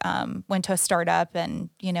and went to a startup and,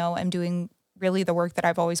 I'm doing really the work that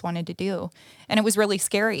I've always wanted to do. And it was really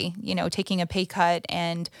scary, taking a pay cut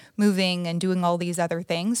and moving and doing all these other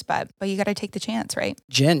things, but you got to take the chance, right?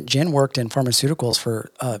 Jen worked in pharmaceuticals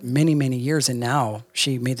for many, many years. And now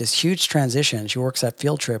she made this huge transition. She works at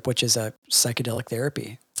Field Trip, which is a psychedelic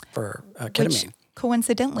therapy for ketamine. Which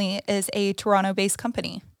coincidentally is a Toronto-based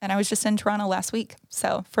company. And I was just in Toronto last week.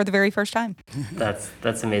 So for the very first time. That's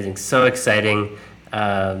amazing. So exciting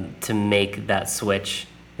to make that switch.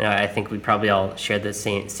 I think we probably all share the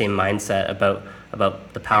same mindset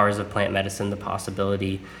about the powers of plant medicine, the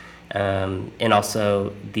possibility, and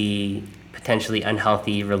also the potentially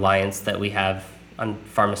unhealthy reliance that we have on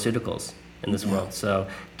pharmaceuticals in this world. So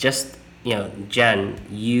just, Jen,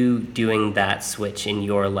 you doing that switch in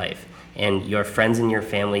your life and your friends and your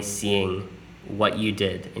family seeing what you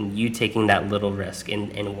did and you taking that little risk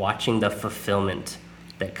and watching the fulfillment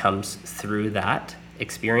that comes through that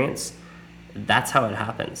experience, that's how it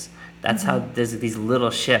happens. That's how there's these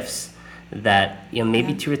little shifts that,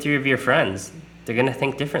 maybe 2 or 3 of your friends, they're going to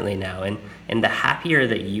think differently now. And the happier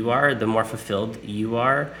that you are, the more fulfilled you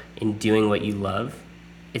are in doing what you love.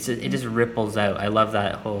 It just ripples out. I love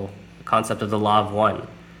that whole concept of the law of one.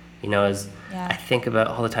 I think about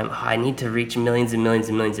all the time, I need to reach millions and millions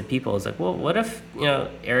and millions of people. It's like, well, what if,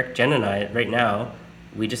 Eric, Jen, and I right now,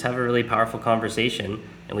 we just have a really powerful conversation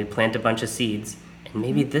and we plant a bunch of seeds. And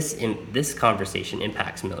maybe this conversation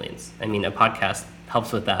impacts millions. I mean, a podcast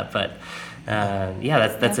helps with that, but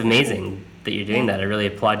that's amazing that you're doing that. I really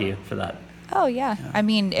applaud you for that. Oh, yeah. I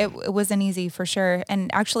mean, it wasn't easy for sure. And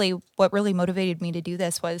actually, what really motivated me to do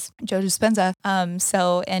this was Joe Dispenza.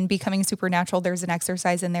 So in Becoming Supernatural, there's an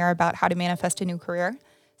exercise in there about how to manifest a new career.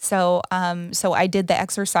 So I did the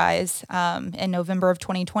exercise in November of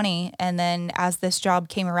 2020, and then as this job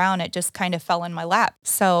came around, it just kind of fell in my lap.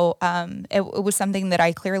 So it was something that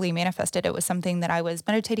I clearly manifested. It was something that I was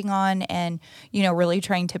meditating on and really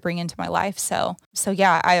trying to bring into my life. So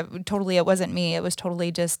yeah, it wasn't me. It was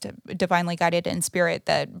totally just divinely guided in spirit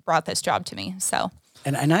that brought this job to me. So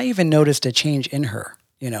and I even noticed a change in her.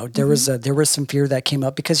 There was some fear that came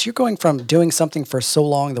up because you're going from doing something for so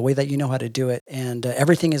long, the way that you know how to do it, and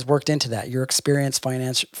everything is worked into that. Your experience,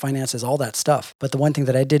 finances, all that stuff. But the one thing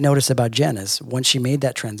that I did notice about Jen is once she made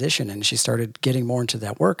that transition and she started getting more into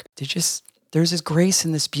that work, There's this grace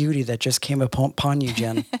and this beauty that just came upon you,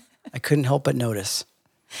 Jen. I couldn't help but notice.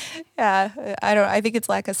 Yeah, I think it's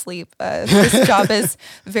lack of sleep. This job is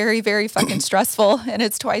very, very fucking stressful, and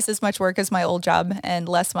it's twice as much work as my old job and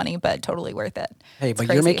less money, but totally worth it. Hey, but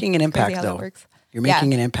you're making an impact, though. You're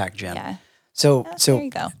making an impact, Jen. Yeah. So there you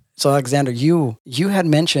go. So Alexander, you had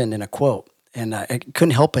mentioned in a quote, and I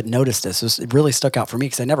couldn't help but notice this. It really stuck out for me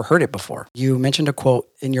because I never heard it before. You mentioned a quote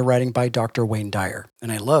in your writing by Dr. Wayne Dyer,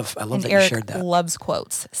 and I love that Eric you shared that. Loves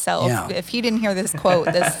quotes. So if he didn't hear this quote,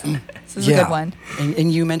 this is a good one.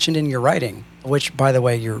 And you mentioned in your writing, which, by the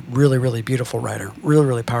way, you're really, really beautiful writer, really,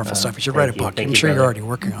 really powerful stuff. You should write a book. I'm sure you're already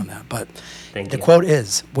working on that. But the quote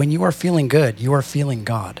is, when you are feeling good, you are feeling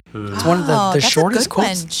God. It's one of the shortest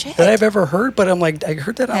quotes that I've ever heard, but I'm like, I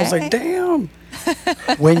heard that and I was like, damn.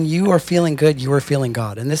 When you are feeling good, you are feeling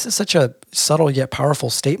God. And this is such a subtle yet powerful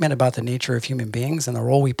statement about the nature of human beings and the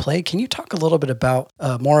role we play. Can you talk a little bit about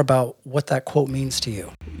more about what that quote means to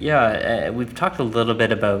you? Yeah, we've talked a little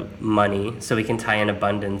bit about money, so we can tie in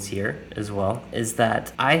abundance here as well. Is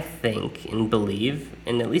that I think and believe,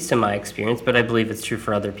 and at least in my experience, but I believe it's true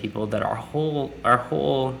for other people, that our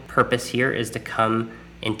whole purpose here is to come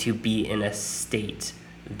and to be in a state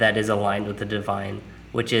that is aligned with the divine,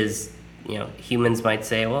 which is, humans might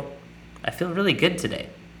say, well, I feel really good today.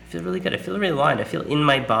 I feel really good. I feel really aligned. I feel in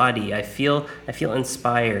my body. I feel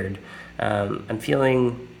inspired. I'm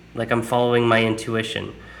feeling like I'm following my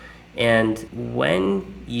intuition. And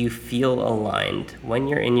when you feel aligned, when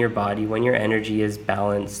you're in your body, when your energy is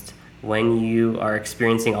balanced, when you are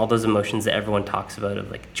experiencing all those emotions that everyone talks about of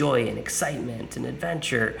like joy and excitement and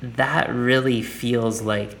adventure, that really feels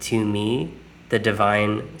like, to me, the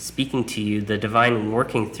divine speaking to you, the divine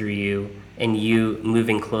working through you, and you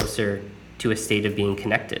moving closer to a state of being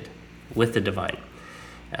connected with the divine.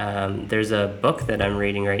 There's a book that I'm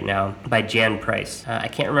reading right now by Jan Price. I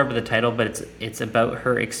can't remember the title, but it's about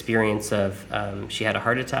her experience of she had a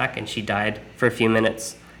heart attack and she died for a few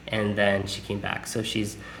minutes and then she came back. So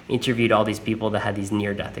she's interviewed all these people that had these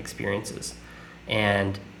near-death experiences,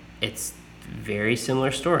 and it's very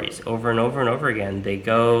similar stories over and over and over again.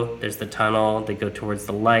 There's the tunnel, they go towards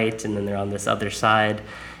the light, and then they're on this other side,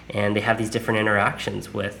 and they have these different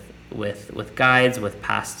interactions with guides, with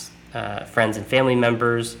past friends and family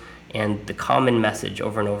members, and the common message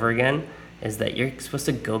over and over again is that you're supposed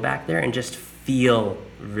to go back there and just feel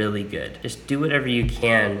really good. Just do whatever you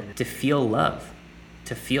can to feel love,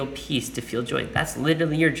 to feel peace, to feel joy. That's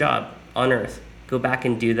literally your job on earth. Go back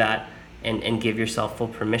and do that and give yourself full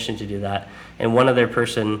permission to do that. And one other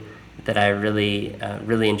person that I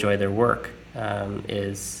really enjoy their work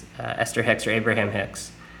is Esther Hicks or Abraham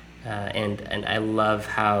Hicks. And I love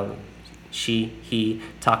how he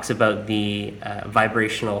talks about the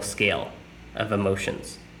vibrational scale of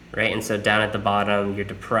emotions, right? And so down at the bottom, you're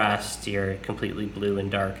depressed, you're completely blue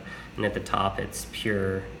and dark. And at the top, it's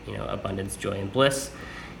pure, abundance, joy, and bliss.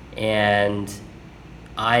 And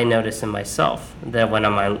I notice in myself that when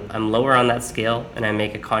I'm lower on that scale and I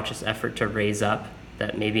make a conscious effort to raise up,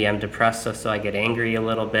 that maybe I'm depressed, so I get angry a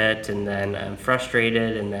little bit, and then I'm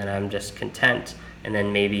frustrated, and then I'm just content, and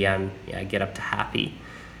then maybe I get up to happy.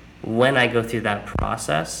 When I go through that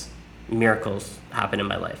process, miracles happen in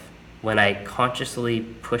my life. When I consciously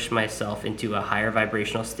push myself into a higher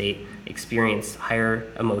vibrational state, experience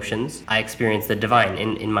higher emotions, I experience the divine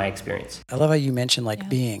in my experience. I love how you mentioned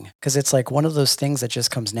being, because it's like one of those things that just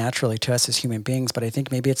comes naturally to us as human beings. But I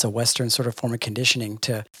think maybe it's a Western sort of form of conditioning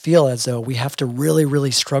to feel as though we have to really,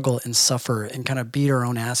 really struggle and suffer and kind of beat our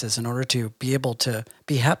own asses in order to be able to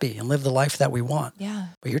be happy and live the life that we want. Yeah.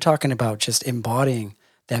 But you're talking about just embodying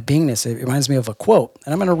that beingness. It reminds me of a quote,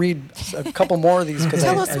 and I'm going to read a couple more of these.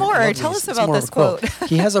 Tell us more. Tell us about this quote.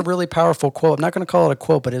 He has a really powerful quote. I'm not going to call it a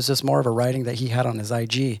quote, but it's just more of a writing that he had on his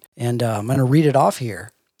IG. And I'm going to read it off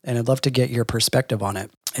here, and I'd love to get your perspective on it.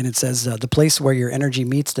 And it says, the place where your energy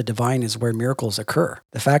meets the divine is where miracles occur.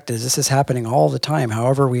 The fact is, this is happening all the time.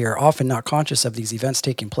 However, we are often not conscious of these events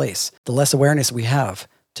taking place. The less awareness we have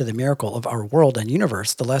to the miracle of our world and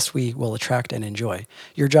universe, the less we will attract and enjoy.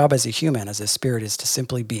 Your job as a human, as a spirit, is to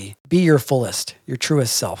simply be. Be your fullest, your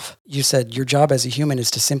truest self. You said your job as a human is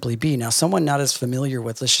to simply be. Now, someone not as familiar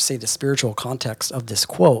with, let's just say, the spiritual context of this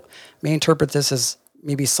quote may interpret this as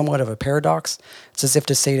maybe somewhat of a paradox. It's as if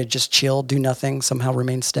to say to just chill, do nothing, somehow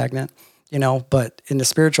remain stagnant, but in the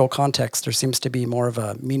spiritual context, there seems to be more of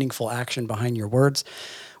a meaningful action behind your words.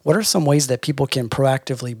 What are some ways that people can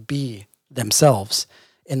proactively be themselves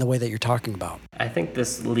in the way that you're talking about? I think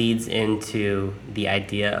this leads into the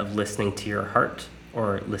idea of listening to your heart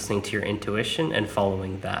or listening to your intuition and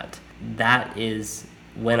following that. That is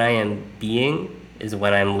when I am being, is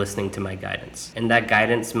when I'm listening to my guidance. And that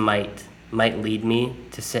guidance might might lead me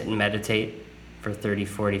to sit and meditate for 30,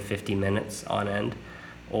 40, 50 minutes on end,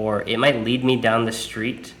 or it might lead me down the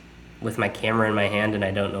street with my camera in my hand and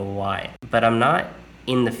I don't know why. But I'm not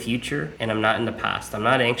in the future and I'm not in the past. I'm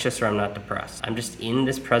not anxious or I'm not depressed. I'm just in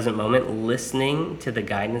this present moment, listening to the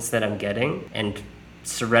guidance that I'm getting and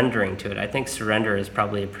surrendering to it. I think surrender is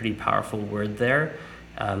probably a pretty powerful word there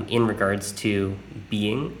in regards to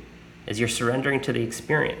being, as you're surrendering to the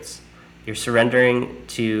experience. You're surrendering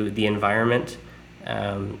to the environment.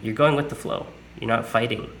 You're going with the flow. You're not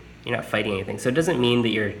fighting. You're not fighting anything. So it doesn't mean that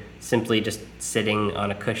you're simply just sitting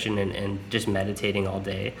on a cushion and just meditating all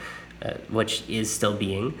day, which is still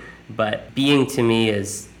being. But being to me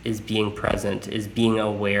is being present, is being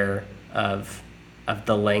aware of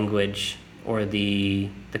the language or the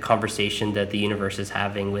conversation that the universe is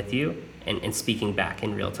having with you and speaking back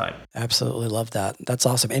in real time. Absolutely love that. That's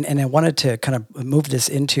awesome. And I wanted to kind of move this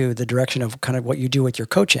into the direction of kind of what you do with your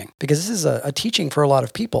coaching, because this is a teaching for a lot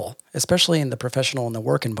of people, especially in the professional and the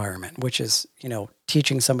work environment, which is,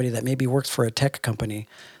 teaching somebody that maybe works for a tech company,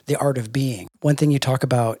 the art of being. One thing you talk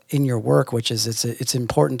about in your work, which is it's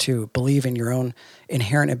important to believe in your own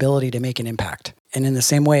inherent ability to make an impact. And in the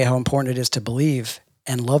same way, how important it is to believe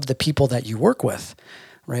and love the people that you work with.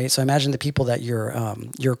 Right. So imagine the people that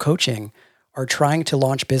you're coaching are trying to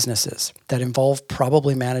launch businesses that involve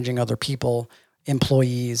probably managing other people,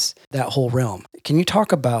 employees, that whole realm. Can you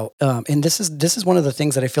talk about, and this is one of the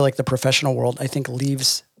things that I feel like the professional world, I think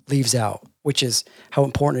leaves out, which is how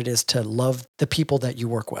important it is to love the people that you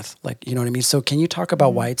work with. Like, you know what I mean? So can you talk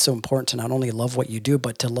about why it's so important to not only love what you do,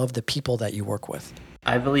 but to love the people that you work with?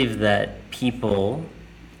 I believe that people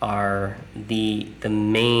are the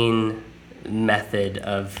main method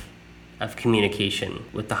of communication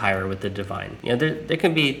with the higher, with the divine. There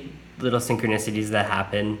can be little synchronicities that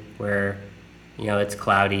happen where it's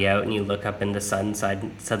cloudy out and you look up and the sun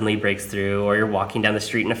suddenly breaks through, or you're walking down the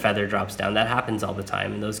street and a feather drops down. That happens all the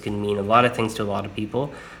time, and those can mean a lot of things to a lot of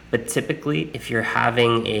people. But typically, if you're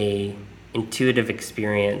having a intuitive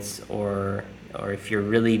experience, or if you're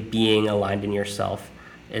really being aligned in yourself,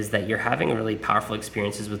 is that you're having really powerful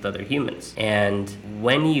experiences with other humans. And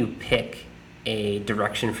when you pick a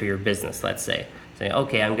direction for your business, let's say,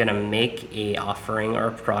 okay, I'm going to make a offering or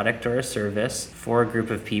a product or a service for a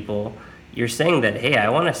group of people, you're saying that, hey, I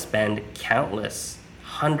want to spend countless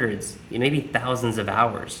hundreds, maybe thousands of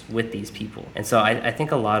hours with these people. And so I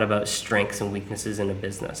think a lot about strengths and weaknesses in a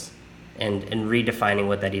business and redefining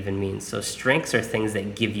what that even means. So strengths are things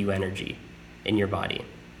that give you energy in your body,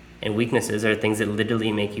 and weaknesses are things that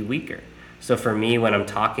literally make you weaker. So for me, when I'm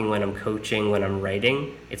talking, when I'm coaching, when I'm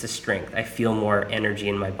writing, it's a strength. I feel more energy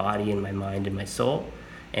in my body, in my mind, in my soul.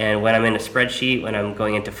 And when I'm in a spreadsheet, when I'm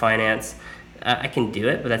going into finance, I can do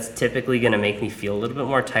it, but that's typically going to make me feel a little bit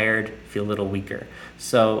more tired, feel a little weaker.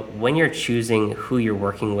 So when you're choosing who you're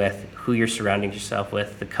working with, who you're surrounding yourself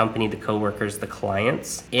with, the company, the coworkers, the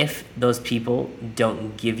clients, if those people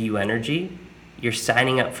don't give you energy, you're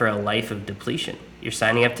signing up for a life of depletion. You're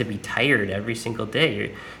signing up to be tired every single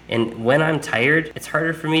day. And when I'm tired, it's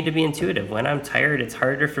harder for me to be intuitive. When I'm tired, it's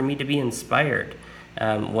harder for me to be inspired.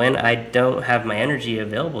 When I don't have my energy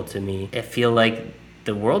available to me, I feel like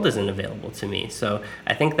the world isn't available to me. So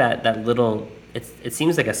I think that little, it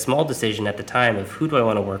seems like a small decision at the time of who do I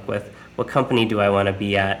want to work with? What company do I want to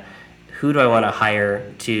be at? Who do I want to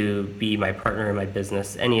hire to be my partner in my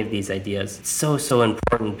business? Any of these ideas. It's so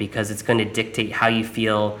important, because it's going to dictate how you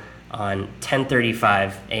feel on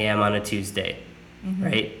 10:35 a.m. on a Tuesday,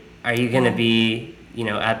 right? Are you going to be,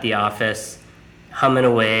 at the office humming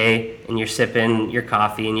away and you're sipping your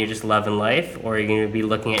coffee and you're just loving life? Or are you going to be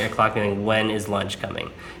looking at your clock and going, when is lunch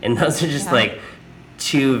coming? And those are just like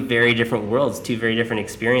two very different worlds, two very different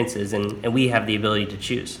experiences, and we have the ability to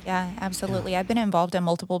choose. Yeah, absolutely. I've been involved in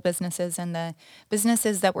multiple businesses, and the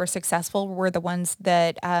businesses that were successful were the ones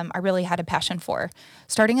that I really had a passion for.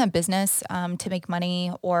 Starting a business to make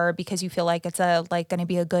money, or because you feel like it's going to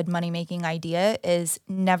be a good money-making idea, is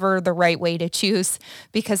never the right way to choose,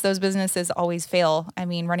 because those businesses always fail. I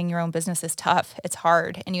mean, running your own business is tough. It's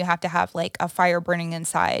hard, and you have to have like a fire burning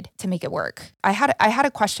inside to make it work. I had a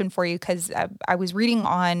question for you, because I was reading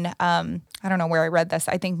on, I don't know where I read this,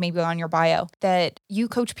 I think maybe on your bio, that you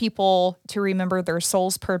coach people to remember their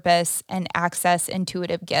soul's purpose and access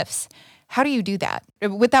intuitive gifts. How do you do that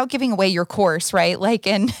without giving away your course, right? Like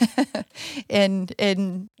in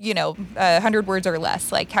 100 words or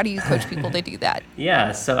less, like how do you coach people to do that?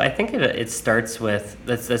 Yeah, so I think it starts with,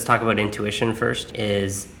 let's talk about intuition first,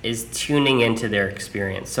 is tuning into their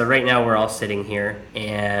experience. So right now we're all sitting here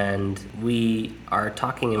and we are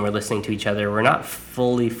talking and we're listening to each other. We're not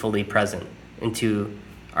fully present into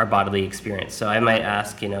our bodily experience. So I might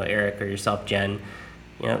ask, Eric or yourself, Jen,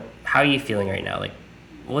 how are you feeling right now? Like,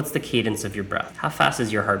 what's the cadence of your breath? How fast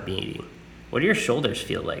is your heart beating? What do your shoulders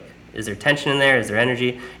feel like? Is there tension in there? Is there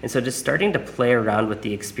energy? And so just starting to play around with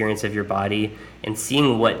the experience of your body and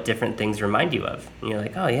seeing what different things remind you of. And you're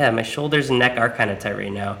like, oh yeah, my shoulders and neck are kind of tight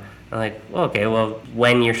right now. I'm like, well, okay, well,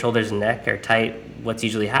 when your shoulders and neck are tight, what's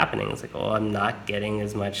usually happening? It's like, oh, I'm not getting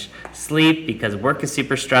as much sleep because work is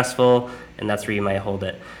super stressful, and that's where you might hold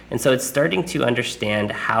it. And so it's starting to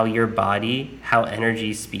understand how your body, how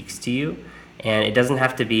energy speaks to you. And it doesn't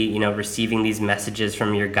have to be, receiving these messages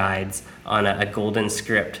from your guides on a golden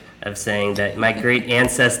script of saying that my great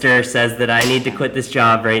ancestor says that I need to quit this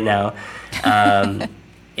job right now.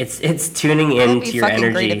 It's tuning into your energy. It'd be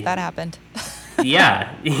fucking great if that happened.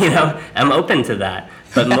 Yeah, I'm open to that.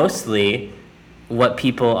 But mostly what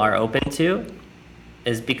people are open to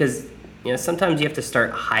is because, sometimes you have to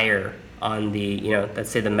start higher on the,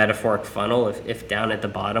 let's say the metaphoric funnel. If down at the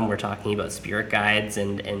bottom we're talking about spirit guides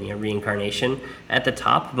and reincarnation, at the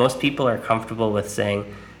top, most people are comfortable with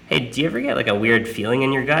saying, hey, do you ever get like a weird feeling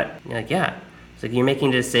in your gut? You're like, yeah. It's like you're making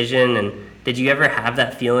a decision, and did you ever have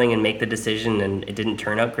that feeling and make the decision and it didn't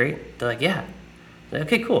turn out great? They're like, yeah. Like,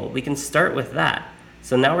 okay, cool. We can start with that.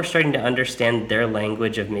 So now we're starting to understand their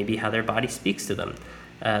language of maybe how their body speaks to them.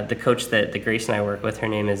 The coach that Grace and I work with, her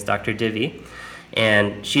name is Dr. Divi,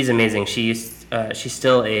 and she's amazing. She's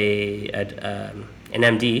still an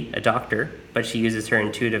MD, a doctor, but she uses her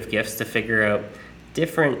intuitive gifts to figure out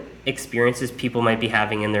different experiences people might be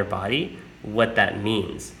having in their body, what that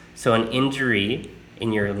means. So an injury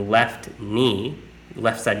in your left knee,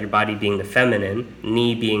 left side of your body being the feminine,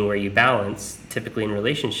 knee being where you balance, typically in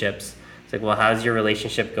relationships, it's like, well, how's your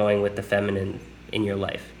relationship going with the feminine in your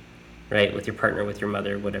life, right? With your partner, with your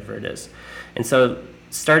mother, whatever it is. And so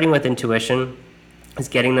starting with intuition is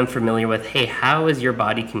getting them familiar with, hey, how is your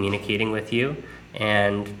body communicating with you?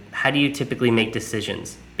 And how do you typically make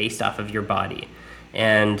decisions based off of your body?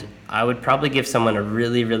 And I would probably give someone a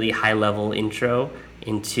really, really high level intro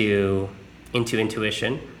into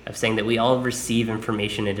intuition, of saying that we all receive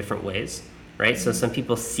information in different ways, right? So some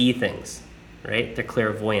people see things, right? They're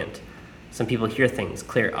clairvoyant. Some people hear things,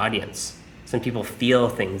 clairaudience. Some people feel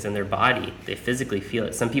things in their body. They physically feel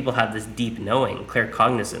it. Some people have this deep knowing,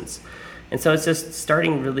 claircognizance. And so it's just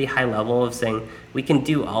starting really high level of saying we can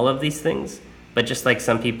do all of these things, but just like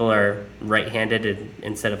some people are right-handed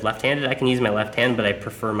instead of left-handed, I can use my left hand, but I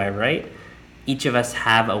prefer my right. Each of us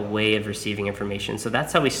have a way of receiving information. So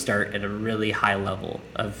that's how we start at a really high level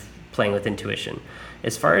of playing with intuition.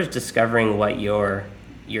 As far as discovering what your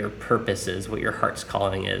purpose is, what your heart's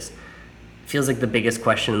calling is, feels like the biggest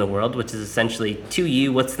question in the world, which is essentially, to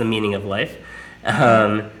you, what's the meaning of life?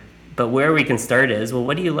 But where we can start is, well,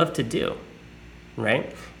 what do you love to do,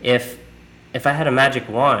 right? If I had a magic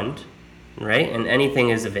wand, right, and anything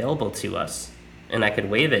is available to us, and I could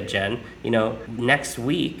wave it, Jen, next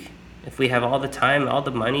week, if we have all the time, all the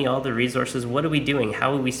money, all the resources, what are we doing?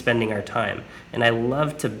 How are we spending our time? And I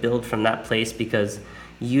love to build from that place, because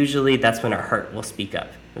usually that's when our heart will speak up.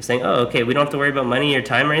 I'm saying, oh, okay, we don't have to worry about money or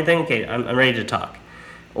time or anything. Okay, I'm ready to talk.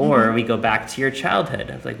 Or we go back to your childhood.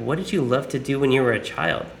 I was like, what did you love to do when you were a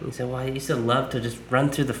child? And you say, well, I used to love to just run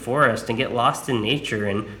through the forest and get lost in nature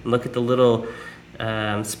and look at the little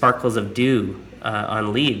sparkles of dew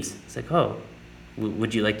on leaves. It's like, oh,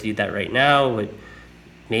 would you like to do that right now?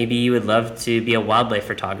 Maybe you would love to be a wildlife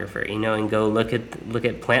photographer, and go look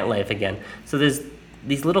at plant life again. So there's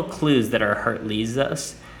these little clues that our heart leads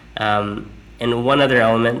us. And one other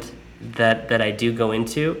element that I do go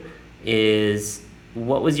into is,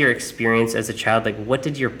 what was your experience as a child? Like, what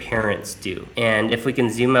did your parents do? And if we can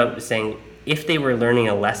zoom out, saying, if they were learning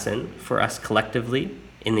a lesson for us collectively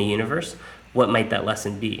in the universe, what might that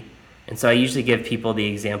lesson be? And so I usually give people the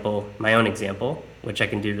example, my own example, which I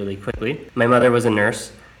can do really quickly. My mother was a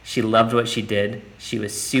nurse. She loved what she did. She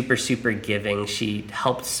was super, super giving. She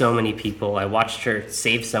helped so many people. I watched her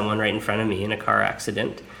save someone right in front of me in a car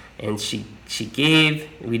accident. And she gave.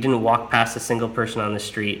 We didn't walk past a single person on the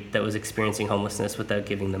street that was experiencing homelessness without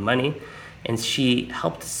giving them money. And she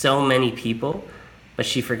helped so many people, but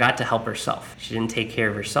she forgot to help herself. She didn't take care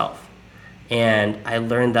of herself. And I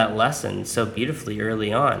learned that lesson so beautifully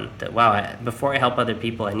early on, that, wow, before I help other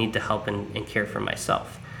people, I need to help and care for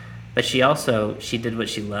myself. But she did what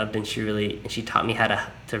she loved, and she taught me how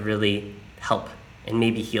to really help and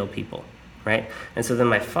maybe heal people, right? And so then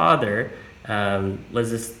my father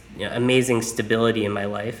was this amazing stability in my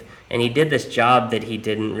life, and he did this job that he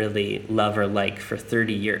didn't really love or like for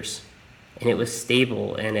 30 years. And it was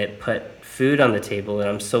stable, and it put food on the table, and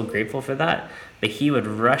I'm so grateful for that. But he would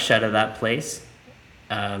rush out of that place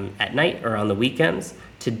at night or on the weekends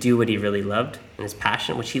to do what he really loved and his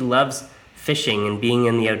passion, which he loves fishing and being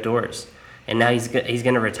in the outdoors. And now he's going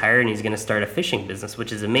to retire and he's going to start a fishing business,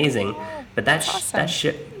 which is amazing. But awesome.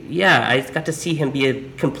 I got to see him be a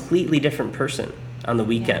completely different person on the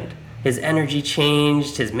weekend. Yeah. His energy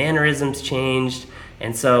changed, his mannerisms changed.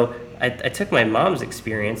 And so I took my mom's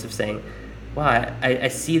experience of saying, wow, I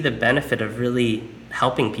see the benefit of really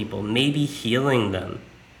helping people, maybe healing them,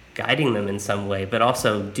 guiding them in some way, but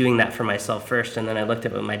also doing that for myself first. And then I looked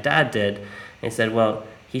at what my dad did and I said, well,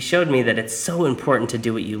 he showed me that it's so important to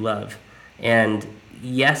do what you love. And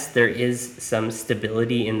yes, there is some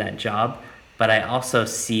stability in that job, but I also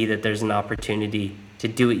see that there's an opportunity to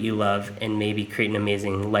do what you love and maybe create an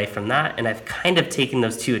amazing life from that. And I've kind of taken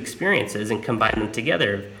those two experiences and combined them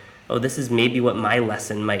together. Oh, this is maybe what my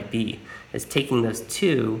lesson might be, is taking those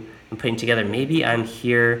two and putting together. Maybe I'm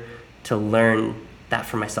here to learn that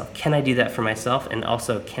for myself. Can I do that for myself? And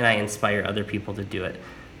also, can I inspire other people to do it?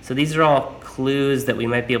 So these are all clues that we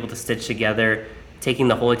might be able to stitch together, taking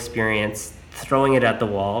the whole experience, throwing it at the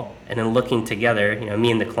wall, and then looking together,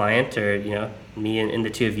 me and the client, or, me and the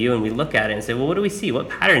two of you, and we look at it and say, well, what do we see? What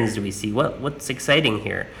patterns do we see? What's exciting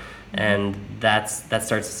here? And that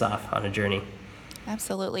starts us off on a journey.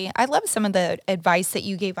 Absolutely. I love some of the advice that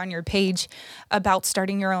you gave on your page about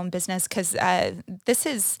starting your own business, because this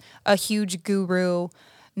is a huge guru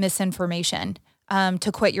misinformation.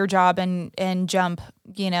 To quit your job and jump,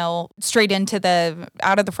 straight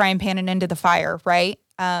out of the frying pan and into the fire, right?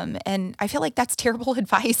 And I feel like that's terrible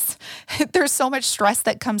advice. There's so much stress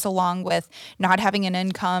that comes along with not having an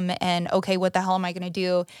income and, okay, what the hell am I going to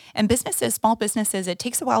do? And small businesses, it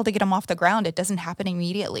takes a while to get them off the ground. It doesn't happen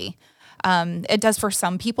immediately. It does for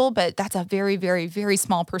some people, but that's a very, very, very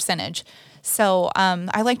small percentage. So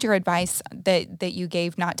I liked your advice that you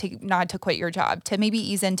gave not to quit your job, to maybe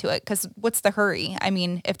ease into it, because what's the hurry? I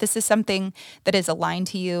mean, if this is something that is aligned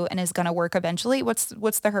to you and is going to work eventually, what's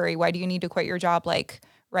the hurry? Why do you need to quit your job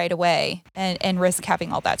right away and risk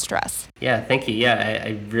having all that stress? Yeah, thank you. Yeah,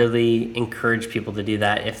 I really encourage people to do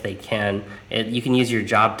that if they can. You can use your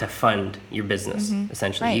job to fund your business,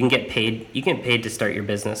 essentially. Right. You can get paid to start your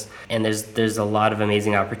business, and there's a lot of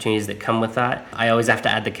amazing opportunities that come with that. I always have to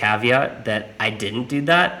add the caveat that I didn't do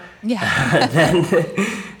that. Yeah.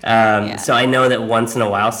 So I know that once in a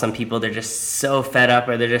while, some people, they're just so fed up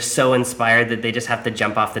or they're just so inspired that they just have to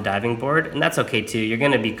jump off the diving board. And that's okay too. You're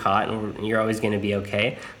going to be caught and you're always going to be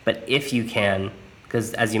okay. But if you can,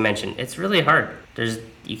 because as you mentioned, it's really hard.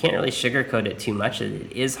 You can't really sugarcoat it too much.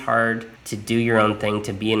 It is hard to do your own thing,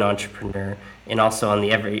 to be an entrepreneur. And also on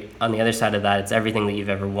the other side of that, it's everything that you've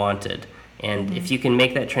ever wanted. And if you can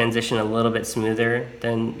make that transition a little bit smoother,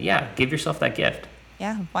 then give yourself that gift.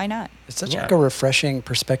 Yeah, why not? It's such a refreshing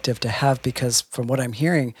perspective to have, because from what I'm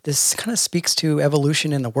hearing, this kind of speaks to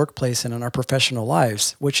evolution in the workplace and in our professional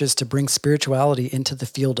lives, which is to bring spirituality into the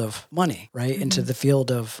field of money, right? Into the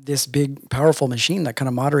field of this big, powerful machine that kind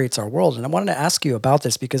of moderates our world. And I wanted to ask you about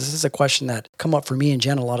this because this is a question that come up for me and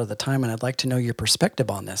Jen a lot of the time, and I'd like to know your perspective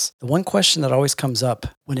on this. The one question that always comes up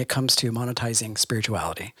when it comes to monetizing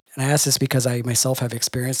spirituality, and I ask this because I myself have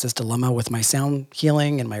experienced this dilemma with my sound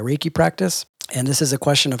healing and my Reiki practice. And this is a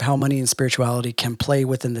question of how money and spirituality can play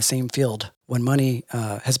within the same field when money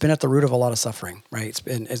has been at the root of a lot of suffering, right? It's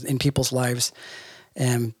been in people's lives.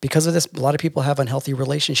 And because of this, a lot of people have unhealthy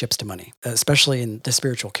relationships to money, especially in the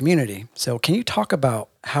spiritual community. So can you talk about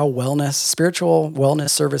how spiritual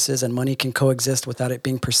wellness services and money can coexist without it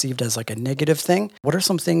being perceived as like a negative thing? What are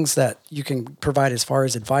some things that you can provide as far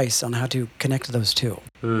as advice on how to connect those two?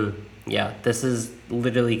 Yeah, this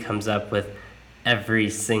literally comes up with every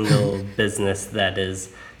single business that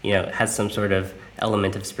is, has some sort of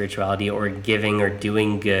element of spirituality or giving or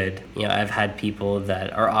doing good. I've had people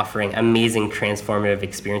that are offering amazing transformative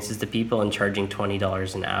experiences to people and charging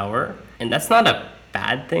 $20 an hour. And that's not a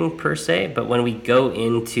bad thing per se, but when we go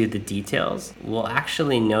into the details, we'll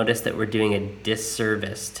actually notice that we're doing a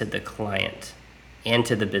disservice to the client and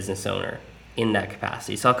to the business owner in that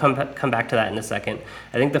capacity. So I'll come back to that in a second.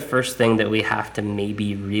 I think the first thing that we have to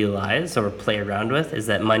maybe realize or play around with is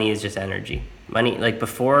that money is just energy. Money, like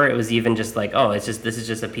before, it was even just like, this is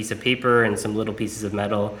just a piece of paper and some little pieces of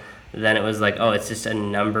metal. Then it was like, it's just a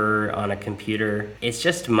number on a computer. It's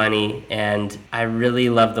just money. And I really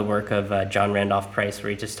love the work of John Randolph Price, where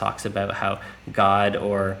he just talks about how God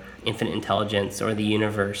or infinite intelligence or the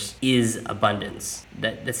universe is abundance.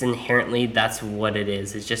 That's inherently, that's what it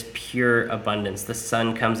is. It's just pure abundance. The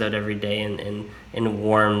sun comes out every day and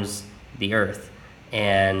warms the earth.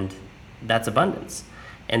 And that's abundance.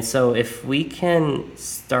 And so if we can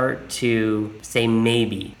start to say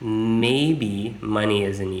maybe money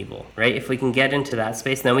is an evil, right? If we can get into that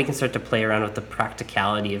space, then we can start to play around with the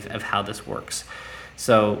practicality of how this works.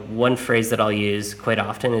 So one phrase that I'll use quite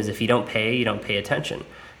often is, if you don't pay attention.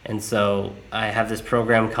 And so I have this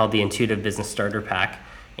program called the Intuitive Business Starter Pack,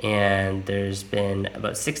 and there's been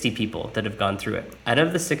about 60 people that have gone through it. Out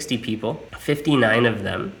of the 60 people, 59 of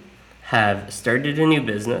them have started a new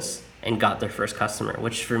business and got their first customer,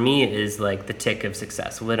 which for me is like the tick of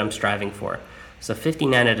success, what I'm striving for. So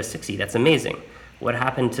 59 out of 60, that's amazing. What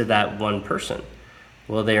happened to that one person?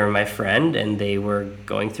 Well, they were my friend and they were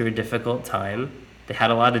going through a difficult time. They had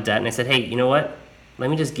a lot of debt, and I said, hey, you know what? Let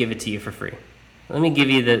me just give it to you for free. Let me give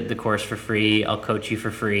you the course for free. I'll coach you for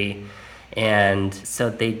free. And so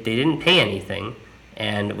they didn't pay anything.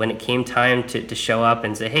 And when it came time to show up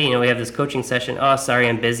and say, hey, we have this coaching session. Oh, sorry,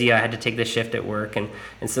 I'm busy. I had to take this shift at work. And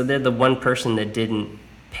so they're the one person that didn't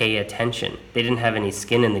pay attention. They didn't have any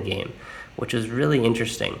skin in the game, which was really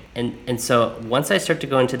interesting. And so once I start to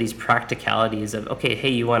go into these practicalities of, okay, hey,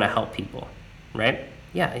 you want to help people, right?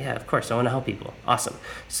 Yeah, of course, I want to help people. Awesome.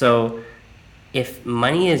 So if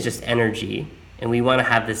money is just energy, and we want to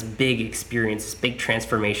have this big experience, this big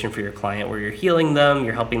transformation for your client where you're healing them,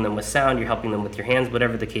 you're helping them with sound, you're helping them with your hands,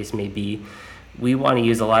 whatever the case may be, we want to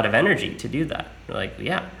use a lot of energy to do that. We're like,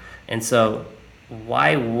 yeah. And so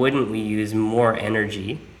why wouldn't we use more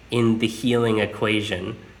energy in the healing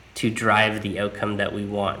equation to drive the outcome that we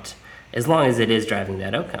want, as long as it is driving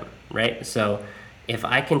that outcome, right? So if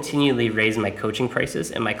I continually raise my coaching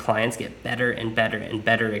prices and my clients get better and better and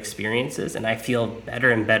better experiences, and I feel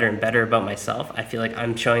better and better and better about myself, I feel like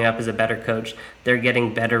I'm showing up as a better coach, they're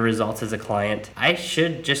getting better results as a client, I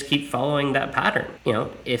should just keep following that pattern.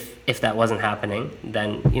 If that wasn't happening,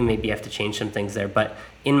 then you maybe have to change some things there. But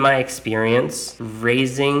in my experience,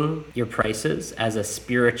 raising your prices as a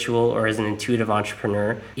spiritual or as an intuitive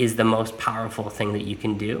entrepreneur is the most powerful thing that you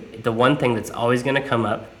can do. The one thing that's always going to come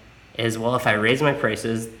up is, well, if I raise my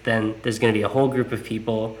prices, then there's going to be a whole group of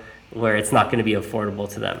people where it's not going to be affordable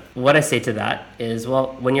to them. What I say to that is,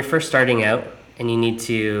 well, when you're first starting out and you need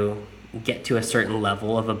to get to a certain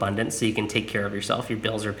level of abundance so you can take care of yourself, your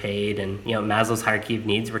bills are paid, and Maslow's hierarchy of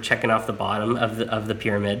needs, we're checking off the bottom of the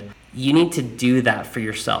pyramid. You need to do that for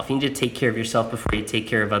yourself. You need to take care of yourself before you take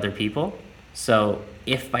care of other people. So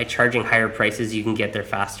if by charging higher prices you can get there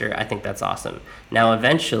faster, I think that's awesome. Now,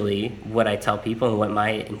 eventually, what I tell people and what my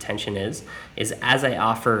intention is as I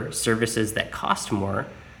offer services that cost more,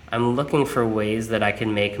 I'm looking for ways that I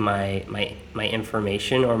can make my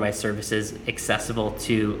information or my services accessible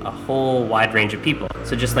to a whole wide range of people.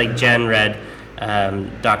 So just like Jen read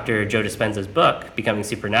Dr. Joe Dispenza's book, Becoming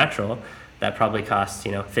Supernatural, that probably costs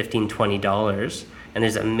 $15, $20. And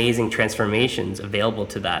there's amazing transformations available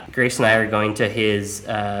to that. Grace and I are going to his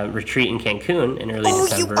retreat in Cancun in early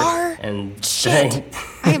December. Oh, you are? And shit!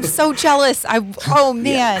 I am so jealous. Oh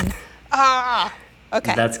man. Yeah.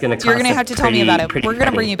 Okay. That's gonna cost. You're gonna have to tell me about it. We're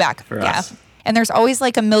gonna bring you back. For us. And there's always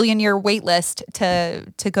like a 1,000,000-year wait list to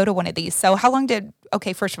go to one of these. So how long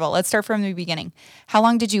first of all, let's start from the beginning. How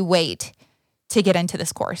long did you wait to get into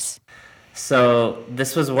this course? So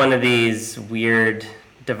this was one of these weird,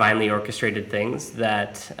 divinely orchestrated things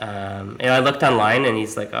that I looked online, and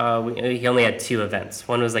he's like, he only had 2 events.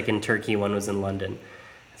 One was like in Turkey, one was in London.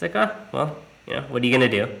 It's like, what are you gonna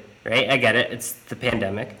do, right? I get it, it's the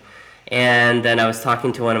pandemic. And then I was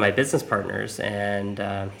talking to one of my business partners, and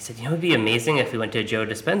he said, it'd be amazing if we went to a Joe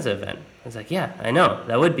Dispenza event. I was like, yeah, I know,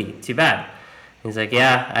 that would be too bad. He's like,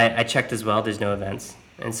 yeah, I checked as well, there's no events.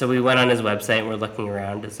 And so we went on his website and we're looking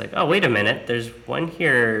around. It's like, oh, wait a minute, there's one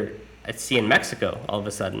here I see in Mexico all of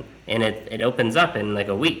a sudden, and it opens up in like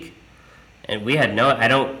a week. And we had I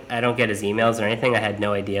don't get his emails or anything. I had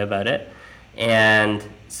no idea about it. And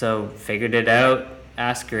so figured it out,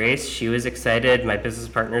 asked Grace, she was excited. My business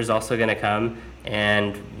partner is also going to come,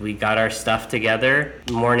 and we got our stuff together.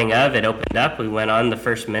 Morning of, it opened up. We went on the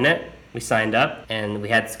first minute, we signed up, and we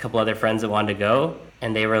had a couple other friends that wanted to go,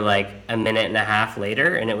 and they were like a minute and a half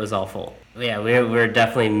later, and it was all full. Yeah, we were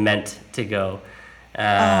definitely meant to go. Oh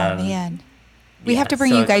man, we have to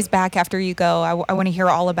bring you guys back after you go. I want to hear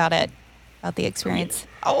all about it, about the experience.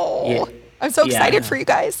 I'm so excited for you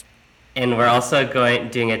guys. And we're also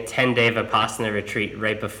doing a 10-day Vipassana retreat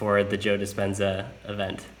right before the Joe Dispenza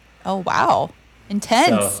event. Oh wow,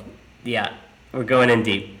 intense. So yeah, we're going in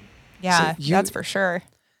deep. Yeah, so that's for sure.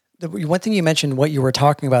 The one thing you mentioned, what you were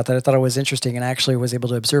talking about, that I thought it was interesting and actually was able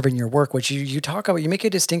to observe in your work, which you talk about, you make a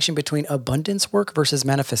distinction between abundance work versus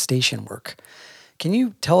manifestation work. Can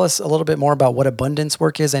you tell us a little bit more about what abundance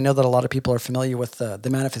work is? I know that a lot of people are familiar with the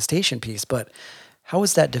manifestation piece, but How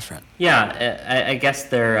is that different? Yeah, I guess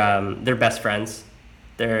they're best friends.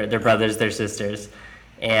 They're brothers, they're sisters,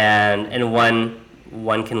 and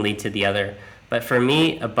one can lead to the other. But for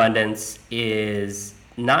me, abundance is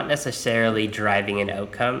not necessarily driving an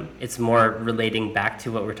outcome. It's more relating back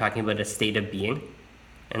to what we're talking about, a state of being.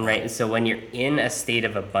 And so when you're in a state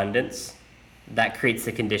of abundance, that creates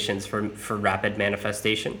the conditions for rapid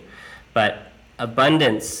manifestation. But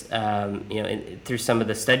abundance, through some of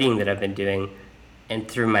the studying that I've been doing and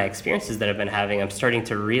through my experiences that I've been having, I'm starting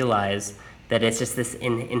to realize that it's just this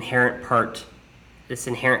inherent part, this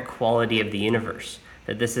inherent quality of the universe.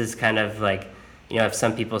 That this is kind of like, if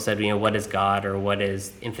some people said, what is God or what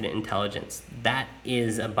is infinite intelligence? That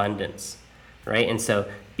is abundance, right? And so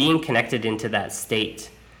being connected into that state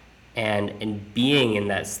and being in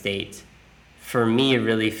that state, for me, it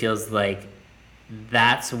really feels like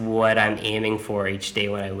that's what I'm aiming for each day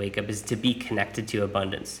when I wake up, is to be connected to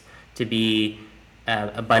abundance, to be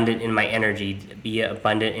abundant in my energy, be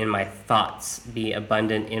abundant in my thoughts, be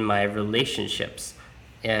abundant in my relationships,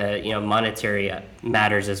 monetary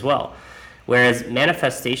matters as well. Whereas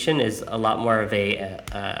manifestation is a lot more of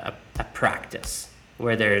a practice,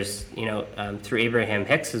 where there's, through Abraham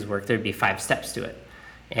Hicks's work, there'd be 5 steps to it.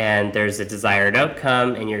 And there's a desired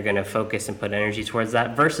outcome, and you're going to focus and put energy towards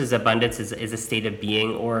that, versus abundance is a state of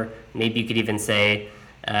being, or maybe you could even say,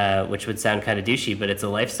 which would sound kind of douchey, but it's a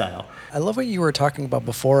lifestyle. I love what you were talking about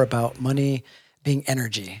before about money being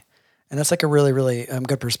energy. And that's like a really, really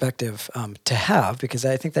good perspective to have, because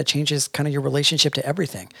I think that changes kind of your relationship to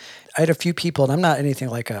everything. I had a few people, and I'm not anything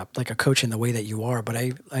like a coach in the way that you are, but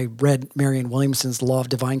I read Marianne Williamson's Law of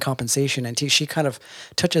Divine Compensation, and she kind of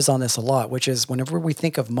touches on this a lot, which is whenever we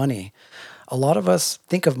think of money, a lot of us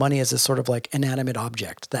think of money as a sort of like inanimate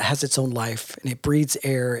object that has its own life, and it breathes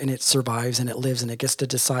air, and it survives, and it lives, and it gets to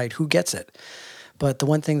decide who gets it. But the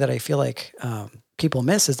one thing that I feel like people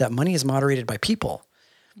miss is that money is moderated by people.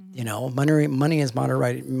 Money is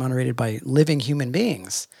moderated by living human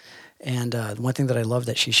beings. And one thing that I love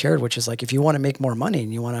that she shared, which is like, if you want to make more money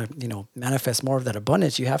and you want to, manifest more of that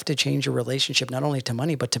abundance, you have to change your relationship, not only to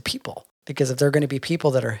money, but to people. Because if they're going to be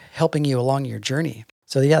people that are helping you along your journey.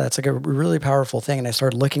 So yeah, that's like a really powerful thing. And I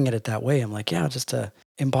started looking at it that way. I'm like, yeah, just to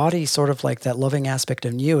embody sort of like that loving aspect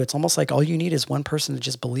of you. It's almost like all you need is one person to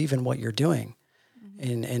just believe in what you're doing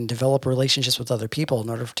and develop relationships with other people in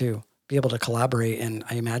order to be able to collaborate and,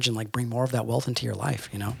 I imagine, like bring more of that wealth into your life,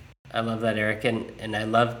 I love that, Eric. And I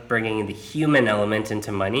love bringing the human element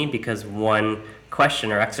into money, because one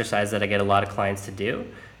question or exercise that I get a lot of clients to do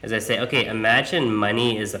is I say, okay, imagine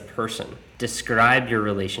money is a person. Describe your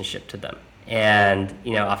relationship to them. And,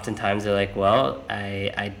 oftentimes they're like, well,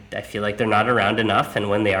 I feel like they're not around enough. And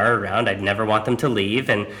when they are around, I'd never want them to leave.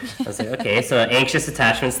 And I was like, okay, so anxious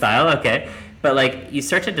attachment style. Okay. But like, you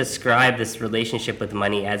start to describe this relationship with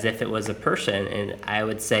money as if it was a person. And I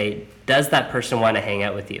would say, does that person want to hang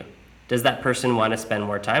out with you? Does that person want to spend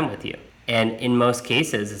more time with you? And in most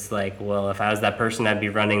cases, it's like, well, if I was that person, I'd be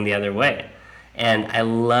running the other way. And I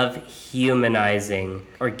love humanizing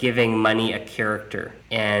or giving money a character.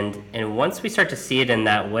 And once we start to see it in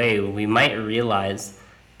that way, we might realize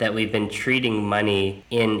that we've been treating money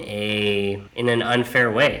in an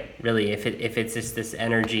unfair way, really. If it's just this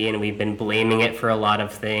energy, and we've been blaming it for a lot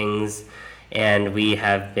of things, and we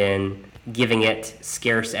have been giving it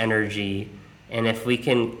scarce energy. And if we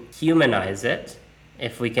can humanize it,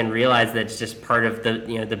 if we can realize that it's just part of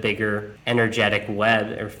the bigger energetic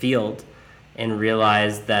web or field, and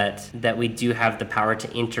realize that we do have the power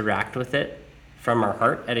to interact with it from our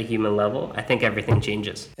heart at a human level, I think everything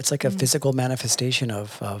changes. It's like a physical manifestation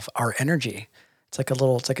of our energy. It's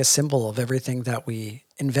like a symbol of everything that we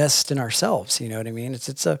invest in ourselves. You know what I mean?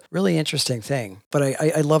 It's a really interesting thing. But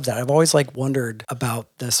I love that. I've always like wondered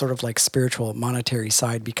about the sort of like spiritual monetary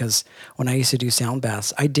side, because when I used to do sound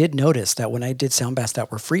baths, I did notice that when I did sound baths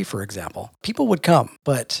that were free, for example, people would come,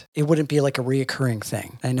 but it wouldn't be like a reoccurring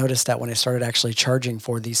thing. I noticed that when I started actually charging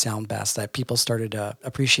for these sound baths, that people started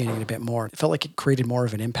appreciating it a bit more. It felt like it created more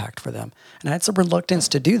of an impact for them. And I had some reluctance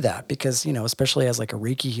to do that because, especially as like a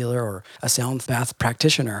Reiki healer or a sound bath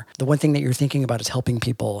practitioner, the one thing that you're thinking about is helping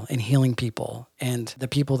people and healing people. And the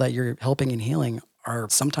people that you're helping and healing are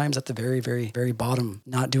sometimes at the very, very, very bottom,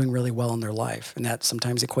 not doing really well in their life. And that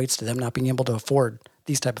sometimes equates to them not being able to afford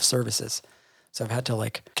these type of services. So I've had to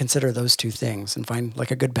like consider those two things and find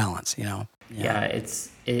like a good balance, Yeah, it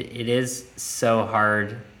is so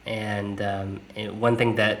hard. And one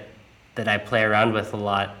thing that I play around with a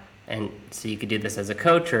lot, and so you could do this as a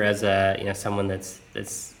coach or as a, someone that's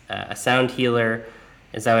a sound healer,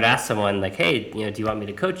 is I would ask someone like, hey, do you want me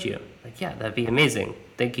to coach you? Like, yeah, that'd be amazing.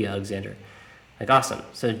 Thank you, Alexander. Like, awesome.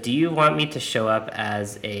 So do you want me to show up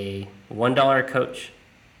as a $1 coach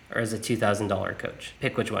or as a $2,000 coach?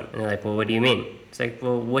 Pick which one. And they're like, well, what do you mean? It's like,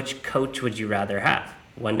 well, which coach would you rather have?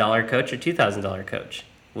 $1 coach or $2,000 coach?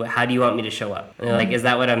 How do you want me to show up? And they're like, is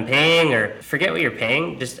that what I'm paying? Or forget what you're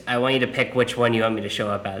paying. Just, I want you to pick which one you want me to show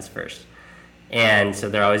up as first. And so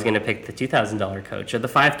they're always going to pick the $2,000 coach or the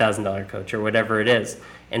 $5,000 coach or whatever it is.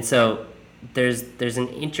 And so there's an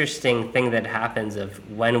interesting thing that happens of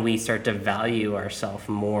when we start to value ourselves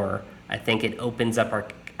more. I think it opens up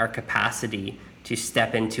our capacity to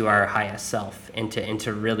step into our highest self and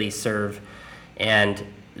to really serve. And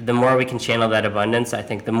the more we can channel that abundance, I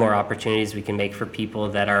think the more opportunities we can make for people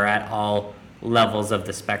that are at all levels of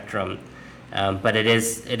the spectrum. But it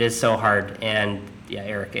is so hard. And yeah,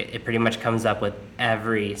 Eric, it pretty much comes up with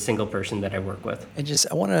every single person that I work with. And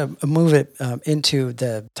I want to move it into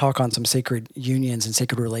the talk on some sacred unions and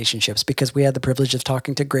sacred relationships, because we had the privilege of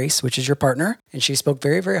talking to Grace, which is your partner, and she spoke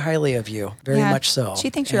very, very highly of you, very much so. She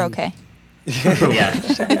thinks you're okay. Yeah.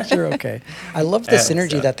 She thinks you're okay. I love the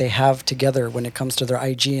synergy that they have together when it comes to their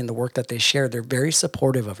IG and the work that they share. They're very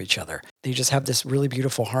supportive of each other. They just have this really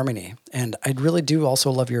beautiful harmony. And I really do also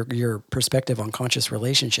love your perspective on conscious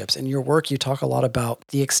relationships. In your work, you talk a lot about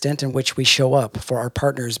the extent in which we show up for our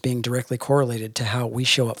partners being directly correlated to how we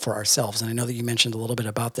show up for ourselves. And I know that you mentioned a little bit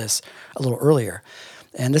about this a little earlier.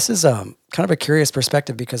 And this is kind of a curious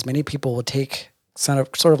perspective, because many people will take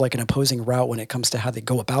sort of like an opposing route when it comes to how they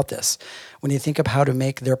go about this. When you think of how to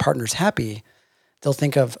make their partners happy, they'll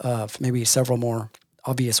think of maybe several more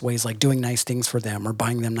obvious ways, like doing nice things for them or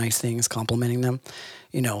buying them nice things, complimenting them,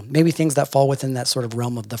 maybe things that fall within that sort of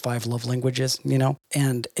realm of the 5 love languages,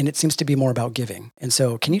 and it seems to be more about giving. And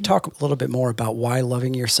so can you talk a little bit more about why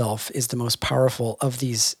loving yourself is the most powerful of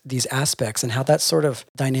these aspects, and how that sort of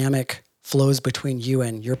dynamic flows between you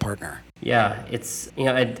and your partner? Yeah, it's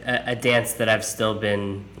a dance that I've still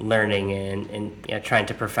been learning and trying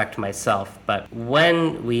to perfect myself. But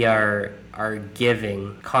when we are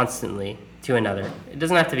giving constantly to another, it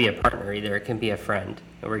doesn't have to be a partner either. It can be a friend.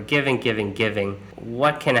 And we're giving.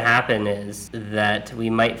 What can happen is that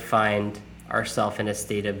we might find ourselves in a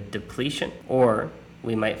state of depletion, or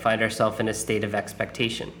we might find ourselves in a state of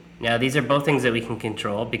expectation. Now, these are both things that we can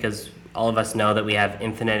control, because all of us know that we have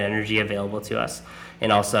infinite energy available to us.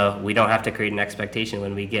 And also, we don't have to create an expectation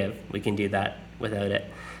when we give. We can do that without it.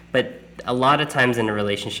 But a lot of times in a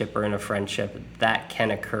relationship or in a friendship, that can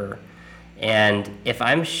occur. And if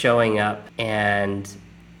I'm showing up and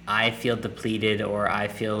I feel depleted, or I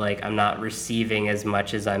feel like I'm not receiving as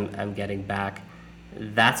much as I'm getting back,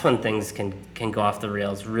 that's when things can go off the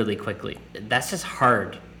rails really quickly. That's just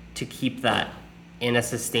hard to keep that in a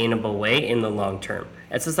sustainable way in the long term.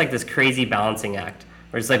 It's just like this crazy balancing act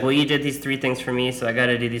where it's like, well, you did these 3 things for me, so I got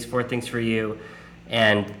to do these 4 things for you.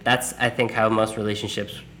 And that's, I think, how most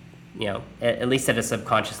relationships, at least at a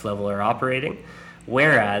subconscious level, are operating.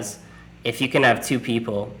 Whereas if you can have 2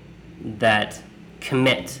 people that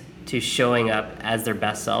commit to showing up as their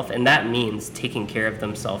best self, and that means taking care of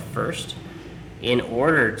themselves first in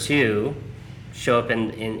order to show up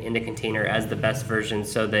in the container as the best version,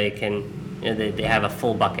 so they can, they have a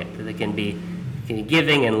full bucket, that they can be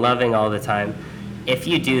giving and loving all the time. If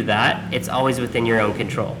you do that, it's always within your own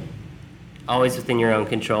control. Always within your own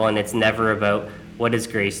control, and it's never about what is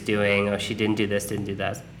Grace doing? Oh, she didn't do this, didn't do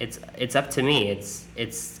that. It's up to me.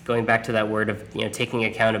 It's going back to that word of taking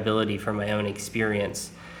accountability for my own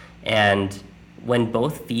experience. And when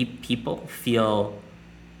both people feel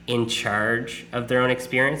in charge of their own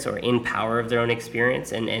experience, or in power of their own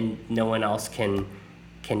experience, and no one else can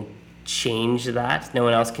change that, no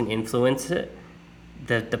one else can influence it,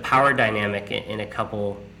 the power dynamic in a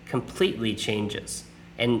couple completely changes.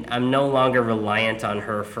 And I'm no longer reliant on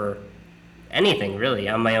her for anything, really.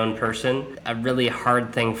 I'm my own person. A really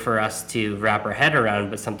hard thing for us to wrap our head around,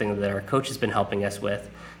 but something that our coach has been helping us with,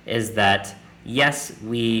 is that yes,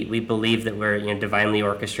 we believe that we're divinely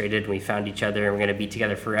orchestrated, and we found each other and we're going to be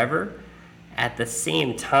together forever. At the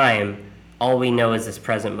same time, all we know is this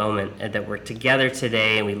present moment, and that we're together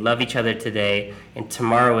today and we love each other today, and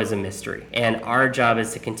tomorrow is a mystery. And our job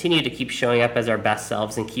is to continue to keep showing up as our best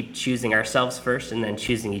selves and keep choosing ourselves first and then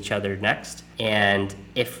choosing each other next. And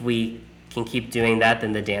if we can keep doing that,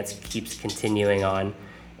 then the dance keeps continuing on.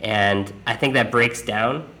 And I think that breaks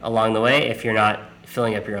down along the way if you're not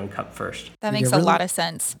filling up your own cup first. That makes a lot of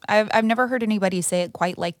sense. I've never heard anybody say it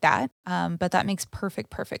quite like that, but that makes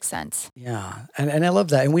perfect sense. Yeah, and I love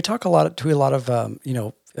that. And we talk a lot of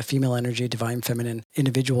female energy, divine feminine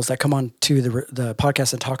individuals that come on to the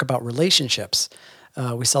podcast and talk about relationships.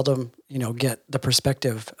 we seldom, get the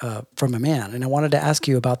perspective from a man. And I wanted to ask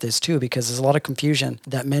you about this too, because there's a lot of confusion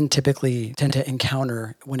that men typically tend to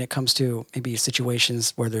encounter when it comes to maybe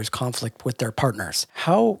situations where there's conflict with their partners.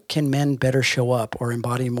 How can men better show up or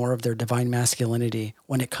embody more of their divine masculinity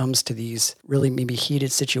when it comes to these really maybe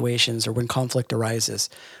heated situations or when conflict arises?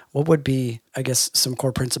 What would be, I guess, some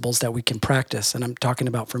core principles that we can practice? And I'm talking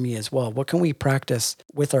about for me as well. What can we practice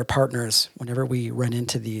with our partners whenever we run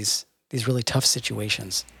into these really tough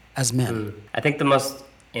situations as men? I think the most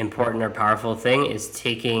important or powerful thing is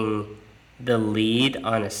taking the lead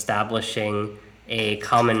on establishing a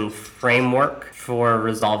common framework for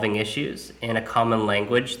resolving issues and a common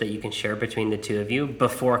language that you can share between the two of you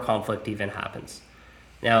before conflict even happens.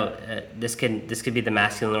 Now, this could be the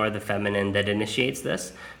masculine or the feminine that initiates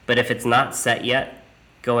this, but if it's not set yet,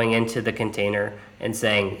 going into the container and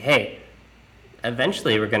saying, hey,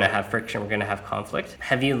 eventually we're going to have friction, we're going to have conflict.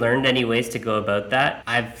 Have you learned any ways to go about that?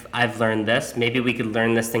 I've learned this. Maybe we could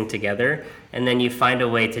learn this thing together. And then you find a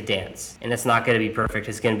way to dance. And it's not going to be perfect.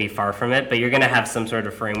 It's going to be far from it, but you're going to have some sort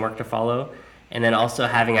of framework to follow. And then also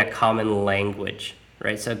having a common language,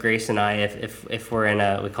 right? So Grace and I, if we're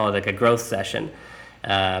in we call it like a growth session,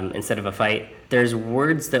 instead of a fight, there's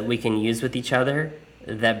words that we can use with each other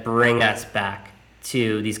that bring us back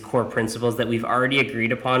to these core principles that we've already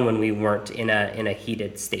agreed upon when we weren't in a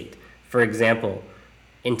heated state. For example,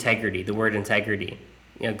 integrity, the word integrity.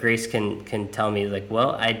 Grace can tell me like,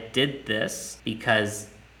 well, I did this because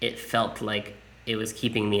it felt like it was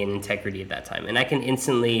keeping me in integrity at that time. And I can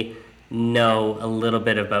instantly know a little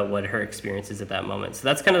bit about what her experience is at that moment. So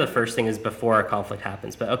that's kind of the first thing, is before a conflict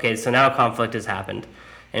happens. But okay, so now a conflict has happened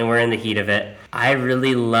and we're in the heat of it. I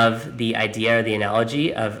really love the idea or the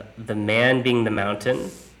analogy of the man being the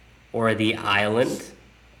mountain or the island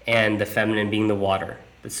and the feminine being the water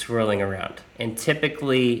that's swirling around. And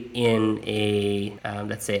typically in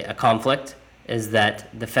let's say a conflict, is that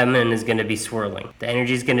the feminine is going to be swirling. The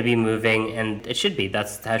energy is going to be moving, and it should be.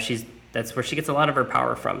 That's where she gets a lot of her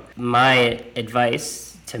power from. My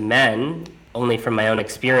advice to men, only from my own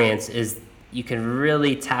experience, is you can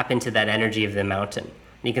really tap into that energy of the mountain.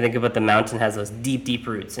 You can think about the mountain has those deep, deep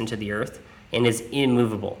roots into the earth and is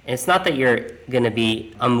immovable. And it's not that you're going to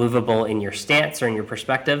be unmovable in your stance or in your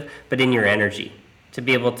perspective, but in your energy, to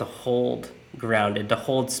be able to hold grounded, to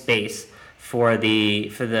hold space for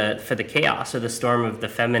the chaos or the storm of the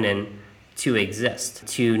feminine to exist,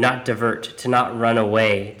 to not divert, to not run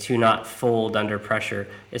away, to not fold under pressure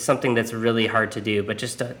is something that's really hard to do. But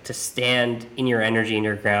just to stand in your energy, in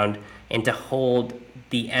your ground, and to hold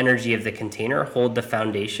the energy of the container, hold the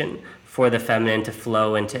foundation for the feminine to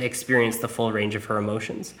flow and to experience the full range of her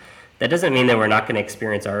emotions. That doesn't mean that we're not going to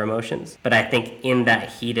experience our emotions, but I think in that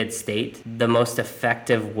heated state, the most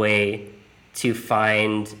effective way to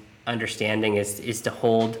find understanding is to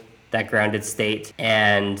hold that grounded state.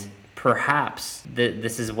 And perhaps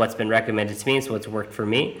this is what's been recommended to me, so what's worked for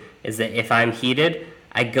me, is that if I'm heated,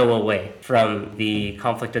 I go away from the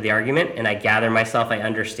conflict or the argument and I gather myself, I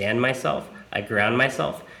understand myself, I ground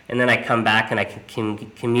myself, and then I come back and I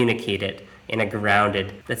can communicate it in a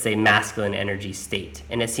grounded, let's say, masculine energy state.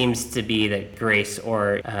 And it seems to be that Grace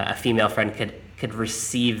or a female friend could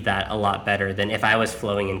receive that a lot better than if I was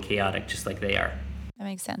flowing and chaotic just like they are. That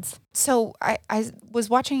makes sense. So I was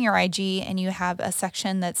watching your IG and you have a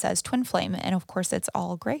section that says twin flame, and of course it's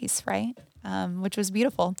all Grace, right? Which was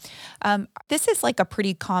beautiful. This is like a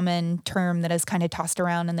pretty common term that is kind of tossed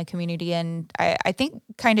around in the community, and I think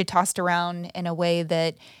kind of tossed around in a way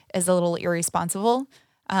that is a little irresponsible.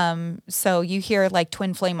 So you hear like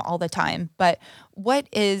twin flame all the time, but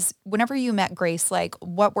whenever you met Grace, like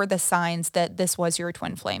what were the signs that this was your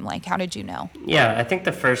twin flame? Like, how did you know? Yeah, I think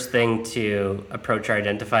the first thing to approach or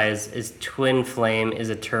identify is twin flame is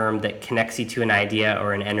a term that connects you to an idea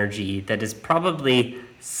or an energy that is probably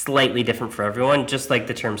slightly different for everyone, just like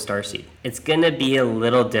the term starseed. It's going to be a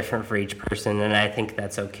little different for each person, and I think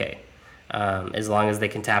that's okay, as long as they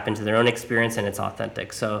can tap into their own experience and it's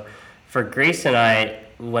authentic. So for Grace and I,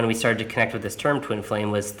 when we started to connect with this term twin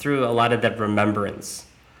flame was through a lot of the remembrance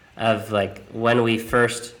of like when we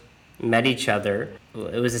first met each other.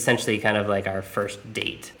 It was essentially kind of like our first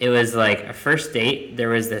date. It was like our first date, there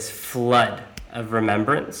was this flood of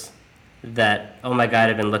remembrance that, oh my God,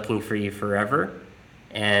 I've been looking for you forever,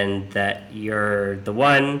 and that you're the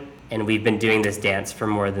one, and we've been doing this dance for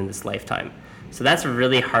more than this lifetime. So that's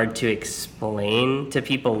really hard to explain to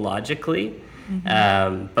people logically.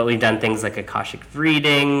 Mm-hmm. But we've done things like Akashic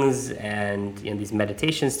readings and these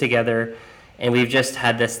meditations together, and we've just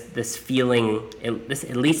had this feeling,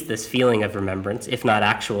 at least this feeling of remembrance, if not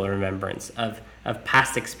actual remembrance, of of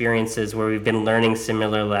past experiences where we've been learning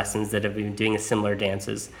similar lessons, that have been doing similar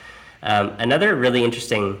dances. Another really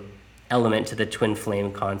interesting element to the twin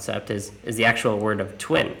flame concept is the actual word of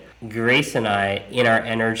twin. Grace and I, in our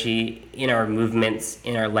energy, in our movements,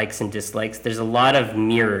 in our likes and dislikes, there's a lot of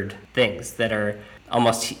mirrored things that are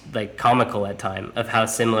almost like comical at time of how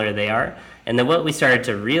similar they are. And then what we started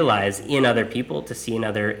to realize in other people, to see in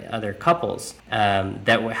other couples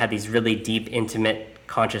that had these really deep, intimate,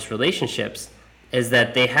 conscious relationships, is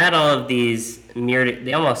that they had all of these mirrored,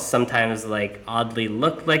 they almost sometimes like oddly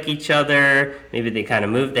looked like each other. Maybe they kind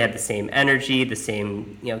of moved, they had the same energy, the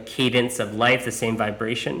same, cadence of life, the same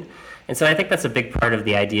vibration. And so I think that's a big part of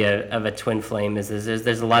the idea of a twin flame is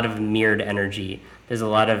there's a lot of mirrored energy. There's a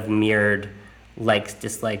lot of mirrored likes,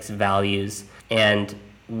 dislikes, values. And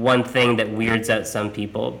one thing that weirds out some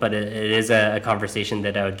people, but it is a conversation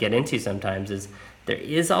that I would get into sometimes, is there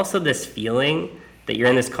is also this feeling that you're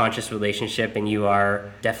in this conscious relationship and you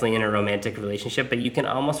are definitely in a romantic relationship, but you can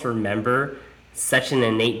almost remember such an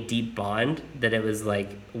innate deep bond that it was like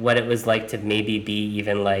what it was like to maybe be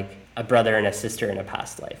even like a brother and a sister in a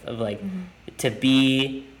past life, of like to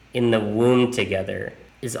be in the womb together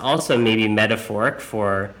is also maybe metaphoric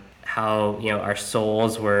for how our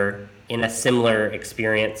souls were in a similar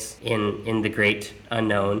experience in the great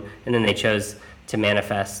unknown, and then they chose to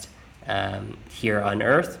manifest here on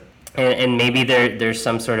earth. And maybe there's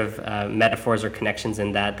some sort of metaphors or connections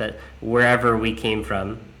in that wherever we came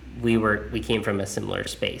from, we came from a similar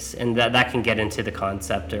space, and that can get into the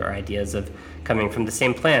concept or ideas of coming from the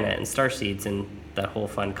same planet and starseeds and that whole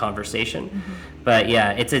fun conversation. But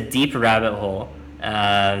yeah, it's a deep rabbit hole,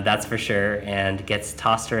 that's for sure, and gets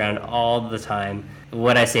tossed around all the time.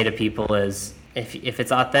 What I say to people is, if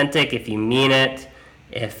it's authentic, if you mean it,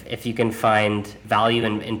 if you can find value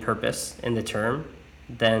and purpose in the term,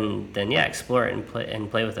 then yeah, explore it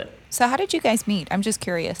and play with it. So how did you guys meet? I'm just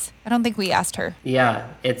curious. I don't think we asked her. Yeah,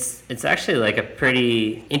 it's actually like a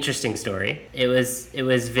pretty interesting story. It was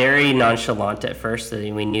very nonchalant at first.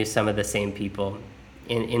 We knew some of the same people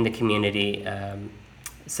in the community.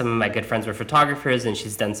 Some of my good friends were photographers, and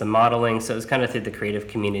she's done some modeling. So it was kind of through the creative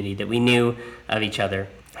community that we knew of each other,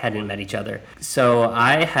 hadn't met each other. So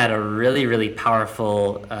I had a really, really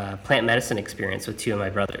powerful plant medicine experience with two of my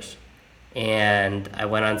brothers. And I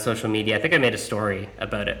went on social media. I think I made a story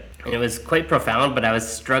about it. And it was quite profound, but I was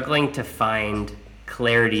struggling to find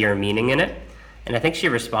clarity or meaning in it. And I think she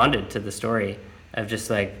responded to the story of just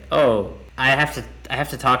like, "Oh, I have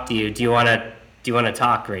to talk to you. Do you want to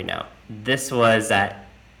talk right now?" This was at,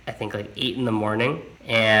 I think, like 8 a.m.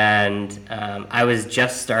 And I was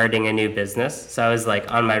just starting a new business. So I was like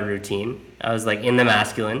on my routine. I was like in the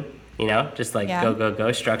masculine, just like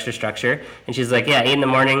go, structure. And she's like, "Yeah, 8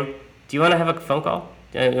 a.m. Do you want to have a phone call?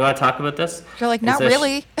 Do you want to talk about this?" You're like, "Not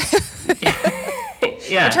really."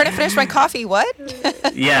 Yeah. I'm trying to finish my coffee. What?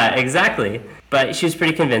 Yeah, exactly. But she was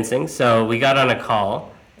pretty convincing. So we got on a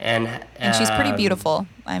call, and she's pretty beautiful.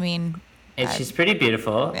 I mean. She's pretty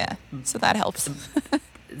beautiful. Yeah. So that helps.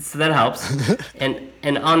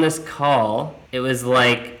 And on this call, it was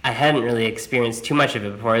like I hadn't really experienced too much of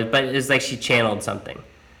it before, but it was like she channeled something,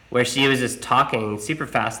 where she was just talking super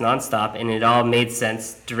fast, nonstop, and it all made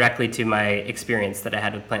sense directly to my experience that I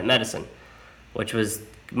had with plant medicine, which was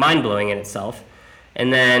mind-blowing in itself.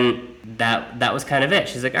 And then that was kind of it.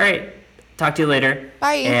 She's like, "All right, talk to you later."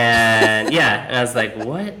 Bye. And yeah, and I was like,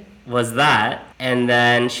 "What was that?" And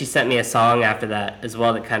then she sent me a song after that as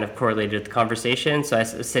well that kind of correlated with the conversation. So I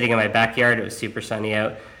was sitting in my backyard. It was super sunny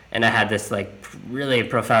out. And I had this like really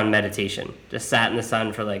profound meditation. Just sat in the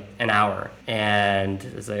sun for like an hour. And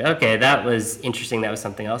it was like, okay, that was interesting. That was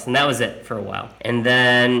something else. And that was it for a while. And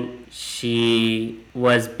then she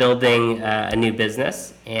was building a new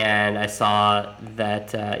business. And I saw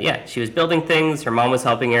that, she was building things. Her mom was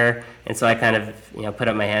helping her. And so I kind of, put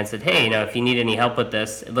up my hand and said, "Hey, if you need any help with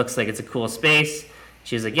this, it looks like it's a cool space."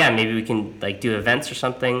 She was like, "Yeah, maybe we can like do events or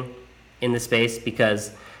something in the space,"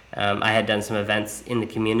 because I had done some events in the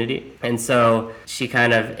community. And so she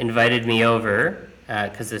kind of invited me over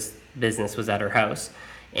because this business was at her house,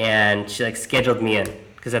 and she like scheduled me in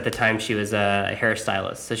because at the time she was a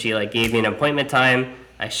hairstylist. So she like gave me an appointment time.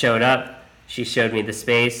 I showed up. She showed me the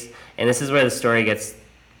space, and this is where the story gets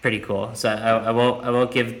pretty cool. So I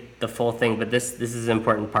won't give the full thing, but this is an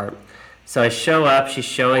important part. So I show up, she's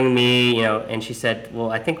showing me, and she said,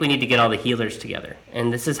 "Well, I think we need to get all the healers together.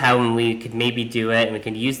 And this is how we could maybe do it, and we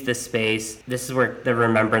can use this space." This is where the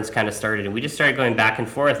remembrance kind of started. And we just started going back and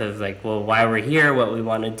forth of like, well, why we're here, what we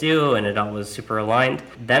want to do, and it all was super aligned.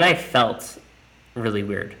 Then I felt really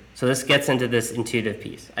weird. So this gets into this intuitive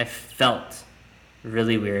piece. I felt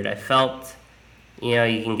really weird. I felt You know,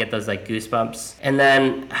 you can get those like goosebumps. And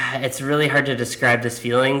then it's really hard to describe this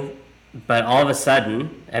feeling, but all of a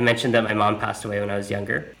sudden, I mentioned that my mom passed away when I was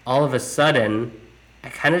younger. All of a sudden, I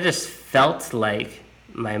kind of just felt like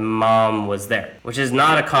my mom was there, which is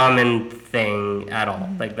not a common thing at all.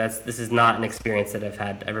 Like this is not an experience that I've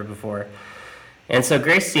had ever before. And so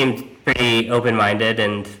Grace seemed pretty open-minded,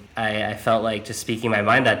 and I felt like just speaking my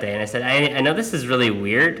mind that day. And I said, I know this is really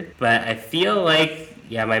weird, but I feel like,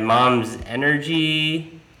 yeah, my mom's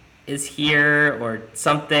energy is here or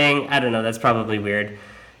something. I don't know, that's probably weird.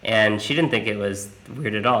 And she didn't think it was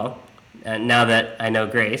weird at all. Now that I know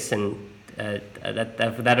Grace, and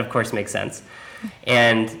that of course makes sense.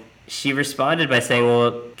 And she responded by saying,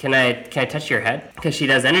 well, can I touch your head? Because she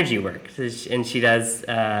does energy work, and she does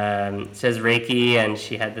Reiki, and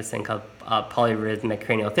she had this thing called polyrhythmic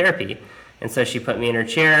cranial therapy. And so she put me in her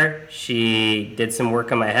chair, she did some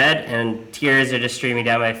work on my head, and tears are just streaming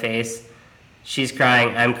down my face. She's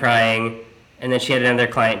crying, I'm crying, and then she had another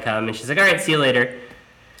client come, and she's like, all right, see you later.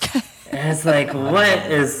 And it's like, what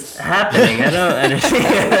is happening? I don't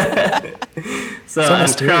understand. So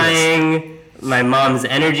I'm crying, my mom's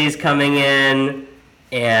energy's coming in,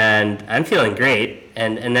 and I'm feeling great.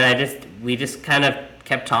 And then we just kind of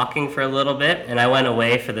kept talking for a little bit, and I went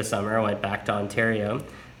away for the summer. I went back to Ontario.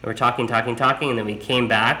 We were talking, and then we came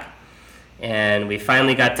back, and we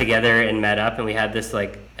finally got together and met up, and we had this,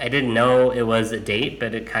 like, I didn't know it was a date,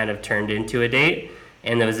 but it kind of turned into a date.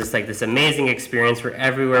 And there was this amazing experience where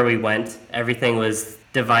everywhere we went, everything was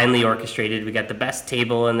divinely orchestrated. We got the best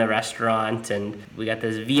table in the restaurant, and we got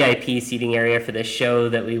this VIP seating area for this show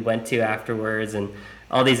that we went to afterwards, and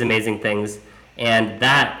all these amazing things. And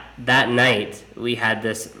that night, we had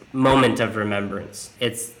this moment of remembrance.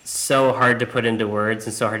 It's so hard to put into words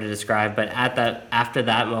and so hard to describe, but after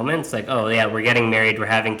that moment, it's like, oh yeah, we're getting married, we're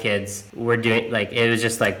having kids, we're doing, like, it was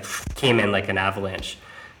just like came in like an avalanche.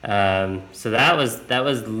 So that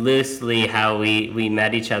was loosely how we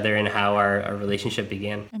met each other and how our relationship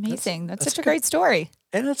began. Amazing. That's such a great story.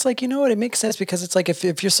 And it's like, you know what, it makes sense, because it's like if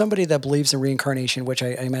you're somebody that believes in reincarnation, which I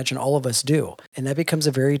imagine all of us do, and that becomes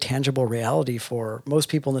a very tangible reality for most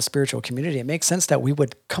people in the spiritual community, it makes sense that we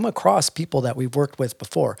would come across people that we've worked with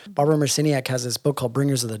before. Barbara Marciniak has this book called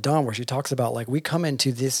Bringers of the Dawn, where she talks about, like, we come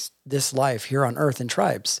into this life here on earth in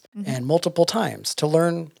tribes, and multiple times to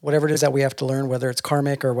learn whatever it is that we have to learn, whether it's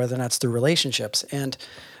karmic or whether or not it's through relationships. And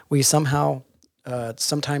we somehow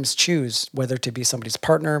sometimes choose whether to be somebody's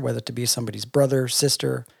partner, whether to be somebody's brother,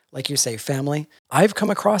 sister, like you say, family. I've come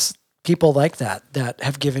across people like that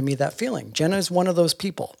have given me that feeling. Jenna is one of those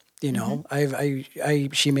people. You know,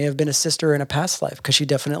 she may have been a sister in a past life, because she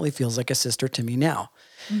definitely feels like a sister to me now.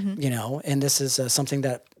 You know, and this is something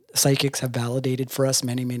that psychics have validated for us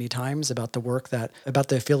many, many times about the work about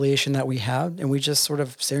the affiliation that we have. And we just sort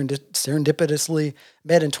of serendipitously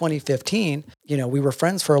met in 2015. You know, we were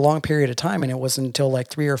friends for a long period of time, and it wasn't until like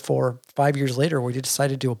 3 or 4, 5 years later we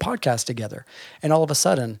decided to do a podcast together. And all of a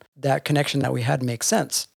sudden, that connection that we had makes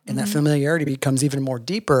sense. And that familiarity becomes even more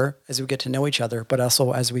deeper as we get to know each other, but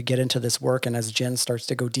also as we get into this work and as Jen starts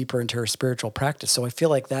to go deeper into her spiritual practice. So I feel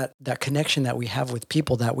like that connection that we have with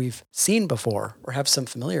people that we've seen before or have some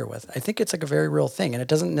familiar with, I think it's like a very real thing. And it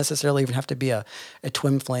doesn't necessarily even have to be a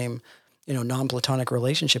twin flame, you know, non-platonic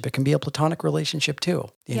relationship. It can be a platonic relationship too.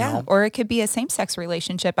 You know? Or it could be a same-sex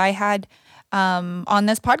relationship. I had on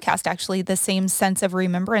this podcast, actually, the same sense of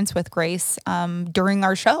remembrance with Grace during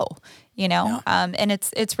our show, you know, and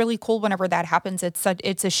it's really cool whenever that happens. It's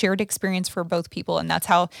a shared experience for both people, and that's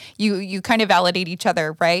how you kind of validate each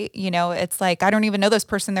other, right? You know, it's like, I don't even know this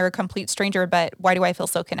person; they're a complete stranger, but why do I feel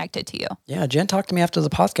so connected to you? Yeah, Jen talked to me after the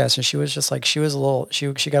podcast, and she was just like, she got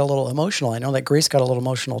a little emotional. I know that Grace got a little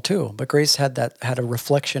emotional too, but Grace had a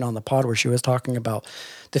reflection on the pod where she was talking about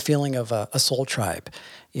the feeling of a soul tribe,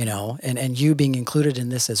 you know, and you being included in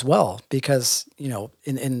this as well, because, you know,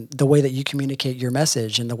 in the way that you communicate your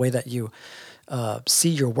message and the way that you see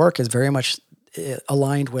your work is very much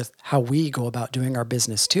aligned with how we go about doing our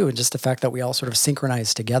business too. And just the fact that we all sort of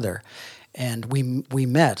synchronize together and we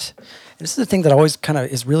met. And this is the thing that always kind of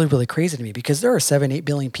is really, really crazy to me, because there are 7-8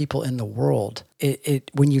 billion people in the world.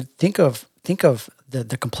 When you think of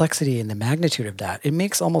the complexity and the magnitude of that, it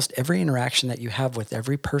makes almost every interaction that you have with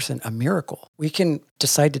every person a miracle. We can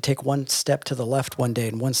decide to take one step to the left one day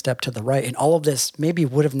and one step to the right, and all of this maybe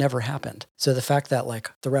would have never happened. So the fact that, like,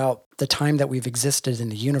 throughout the time that we've existed in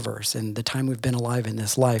the universe and the time we've been alive in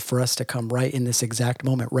this life, for us to come right in this exact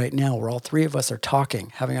moment right now where all three of us are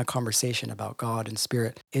talking, having a conversation about God and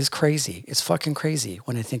spirit, is crazy. It's fucking crazy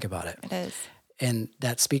when I think about it. It is. And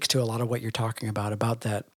that speaks to a lot of what you're talking about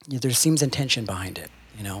that there seems intention behind it,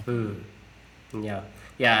 you know? Yeah.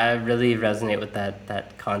 Yeah, I really resonate with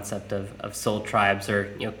that concept of soul tribes, or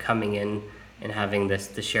coming in and having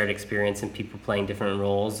the shared experience and people playing different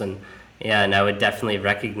roles. And yeah, and I would definitely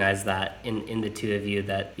recognize that in the two of you,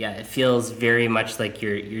 that it feels very much like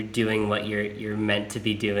you're doing what you're meant to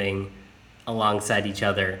be doing alongside each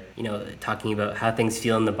other. Talking about how things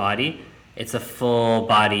feel in the body. It's a full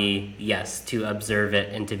body yes to observe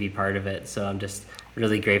it and to be part of it. So I'm just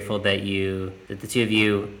really grateful that the two of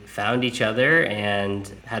you found each other and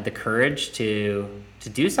had the courage to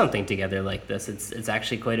do something together like this. It's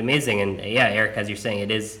actually quite amazing. And yeah, Eric, as you're saying, it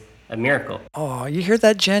is a miracle. Oh, you hear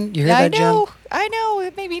that, Jen? You hear that, Jen? I know.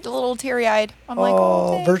 It made me a little teary-eyed. I'm like,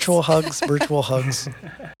 oh, virtual hugs, virtual hugs,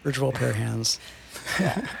 virtual pair of hands.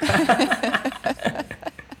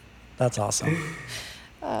 That's awesome.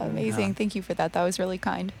 Amazing. Yeah. Thank you for that. That was really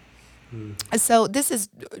kind. So this is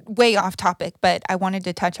way off topic, but I wanted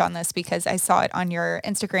to touch on this because I saw it on your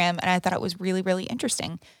Instagram and I thought it was really, really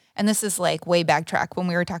interesting. And this is like way backtrack when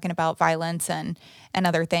we were talking about violence and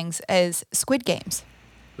other things, as Squid Games.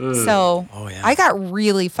 So I got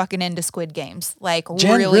really fucking into Squid Games, like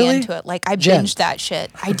Jen, really into it. Like I binged that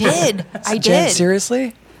shit. I did. I did. Jen,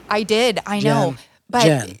 seriously? I did. I know. But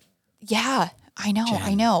Jen. Yeah. I know, Jen,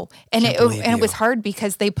 I know. And it was hard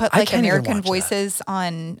because they put like American voices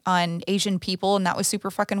on Asian people, and that was super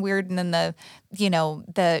fucking weird. And then the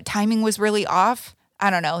timing was really off. I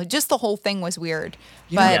don't know. Just the whole thing was weird.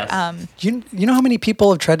 You know how many people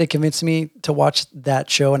have tried to convince me to watch that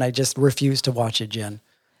show, and I just refuse to watch it, Jen.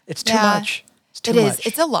 It's too much. It's too much.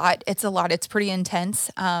 It's a lot. It's a lot. It's pretty intense.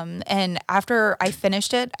 And after I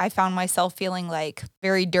finished it, I found myself feeling like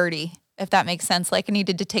very dirty, if that makes sense. Like I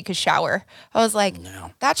needed to take a shower. I was like,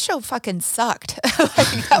 that show fucking sucked.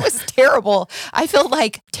 Like, that was terrible. I feel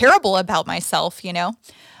like terrible about myself,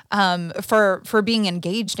 for being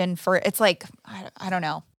engaged and it's like, I don't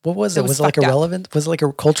know. What was it? Was it like was it like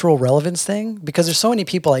a cultural relevance thing? Because there's so many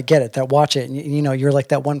people, I get it, that watch it. And you're like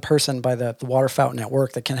that one person by the water fountain at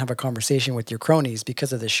work that can have a conversation with your cronies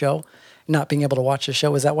because of the show. Not being able to watch the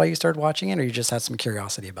show. Is that why you started watching it, or you just had some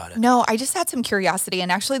curiosity about it? No, I just had some curiosity.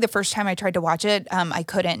 And actually the first time I tried to watch it, I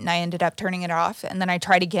couldn't, and I ended up turning it off. And then I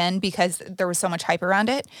tried again because there was so much hype around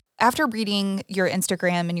it. After reading your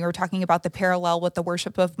Instagram and you were talking about the parallel with the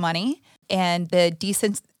worship of money and the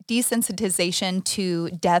desensitization to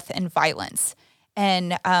death and violence.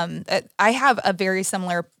 And I have a very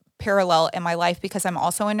similar parallel in my life because I'm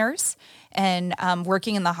also a nurse, and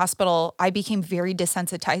working in the hospital, I became very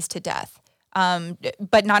desensitized to death,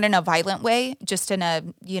 but not in a violent way, just in a,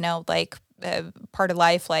 part of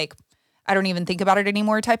life, like I don't even think about it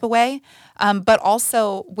anymore type of way. But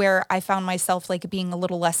also where I found myself like being a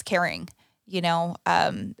little less caring,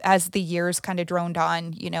 as the years kind of droned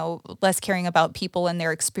on, less caring about people and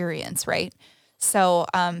their experience. Right. So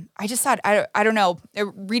I just thought, I don't know,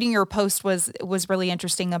 reading your post was really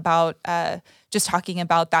interesting about just talking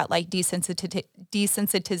about that, like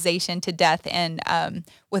desensitization to death and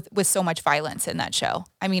with so much violence in that show.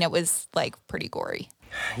 I mean, it was like pretty gory.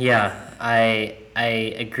 Yeah, I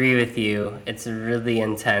agree with you. It's really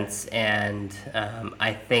intense, and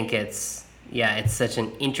I think it's such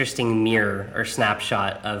an interesting mirror or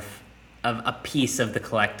snapshot of a piece of the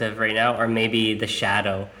collective right now, or maybe the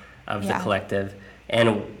shadow of the collective.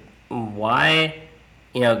 And why,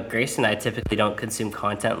 Grace and I typically don't consume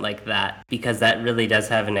content like that, because that really does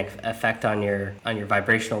have an effect on your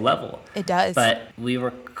vibrational level. It does. But we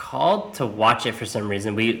were called to watch it for some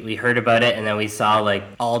reason. We heard about it, and then we saw like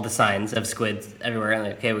all the signs of squids everywhere, and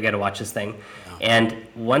like, okay, we got to watch this thing. And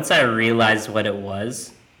once I realized what it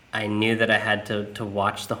was, I knew that I had to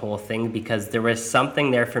watch the whole thing, because there was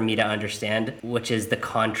something there for me to understand, which is the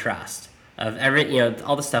contrast of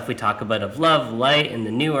all the stuff we talk about of love, light, and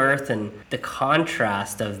the new earth, and the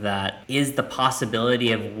contrast of that is the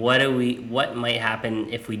possibility of what might happen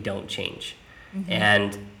if we don't change. Mm-hmm.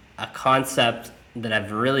 And a concept that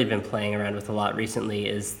I've really been playing around with a lot recently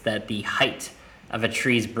is that the height of a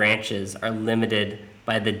tree's branches are limited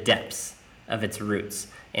by the depths of its roots.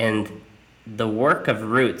 And the work of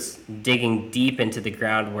roots digging deep into the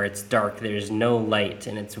ground where it's dark, there's no light,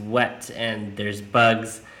 and it's wet, and there's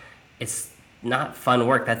bugs, it's not fun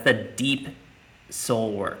work. That's the deep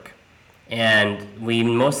soul work. And we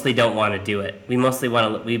mostly don't want to do it. We mostly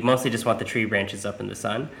just want the tree branches up in the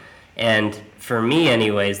sun. And for me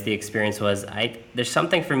anyways, the experience was there's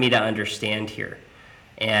something for me to understand here.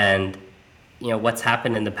 And what's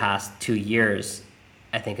happened in the past 2 years,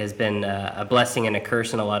 I think, has been a blessing and a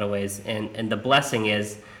curse in a lot of ways. And the blessing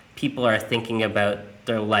is people are thinking about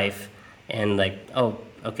their life and like, oh,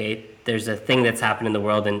 okay, there's a thing that's happened in the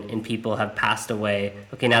world and people have passed away.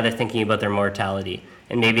 Okay, now they're thinking about their mortality.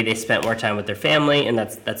 And maybe they spent more time with their family, and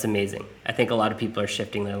that's amazing. I think a lot of people are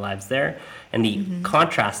shifting their lives there. And the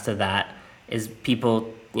contrast to that is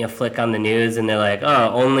people, flick on the news and they're like, oh,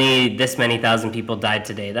 only this many thousand people died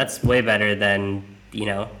today. That's way better than,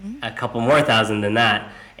 a couple more thousand than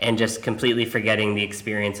that. And just completely forgetting the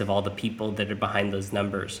experience of all the people that are behind those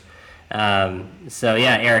numbers. So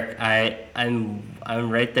yeah, Eric,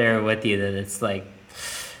 I'm right there with you that it's like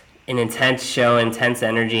an intense show, intense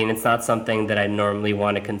energy, and it's not something that I normally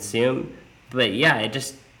want to consume. But yeah, it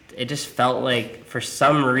just felt like for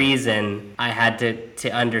some reason I had to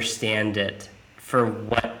understand it for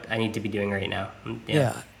what I need to be doing right now.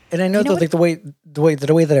 Yeah. And I know that like the way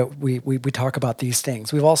that we talk about these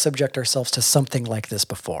things, we've all subject ourselves to something like this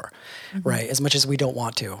before, right? As much as we don't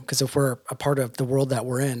want to, because if we're a part of the world that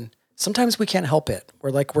we're in, sometimes we can't help it.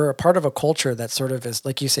 We're a part of a culture that sort of is,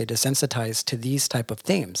 like you say, desensitized to these type of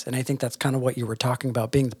themes. And I think that's kind of what you were talking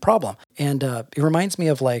about being the problem. And it reminds me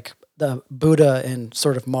of like the Buddha and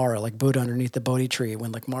sort of Mara, like Buddha underneath the Bodhi tree,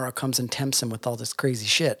 when like Mara comes and tempts him with all this crazy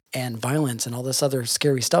shit and violence and all this other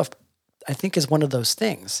scary stuff, I think is one of those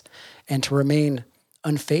things. And to remain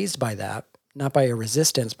unfazed by that, not by a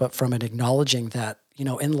resistance, but from an acknowledging that,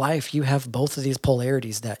 in life, you have both of these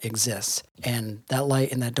polarities that exist, and that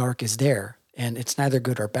light and that dark is there, and it's neither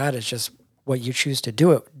good or bad. It's just what you choose to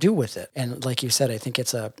do with it. And like you said, I think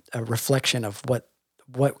it's a reflection of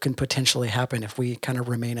what can potentially happen if we kind of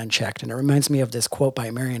remain unchecked. And it reminds me of this quote by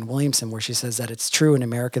Marianne Williamson, where she says that it's true in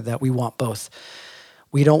America that we want both.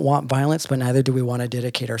 We don't want violence, but neither do we want to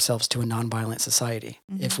dedicate ourselves to a nonviolent society.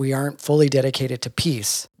 If we aren't fully dedicated to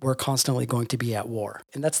peace, we're constantly going to be at war.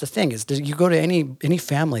 And that's the thing is, you go to any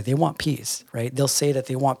family, they want peace, right? They'll say that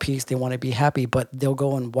they want peace, they want to be happy, but they'll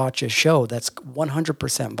go and watch a show that's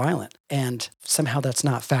 100% violent. And somehow that's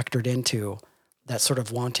not factored into that sort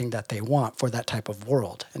of wanting that they want for that type of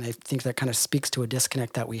world. And I think that kind of speaks to a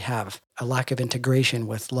disconnect that we have, a lack of integration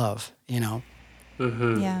with love,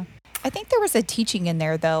 Yeah. I think there was a teaching in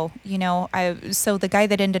there, though. So the guy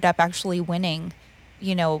that ended up actually winning,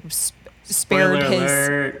 spared his.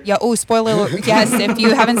 Alert. Yeah. Oh, spoiler alert! Yes, if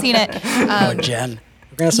you haven't seen it. Jen,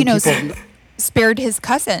 we're gonna have some people. Spared his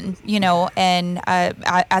cousin, and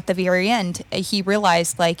at the very end, he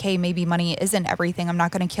realized like, hey, maybe money isn't everything. I'm not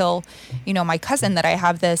going to kill, my cousin that I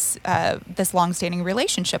have this long-standing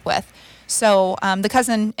relationship with. So the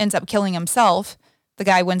cousin ends up killing himself. The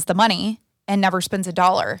guy wins the money and never spends a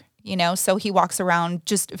dollar. So he walks around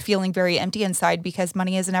just feeling very empty inside because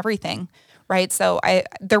money isn't everything, right? So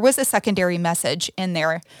there was a secondary message in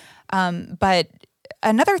there. But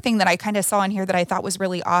another thing that I kind of saw in here that I thought was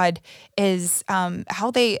really odd is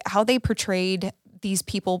how they portrayed these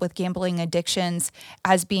people with gambling addictions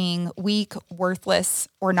as being weak, worthless,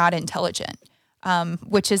 or not intelligent.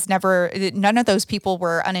 Which is none of those people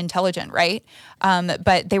were unintelligent, right?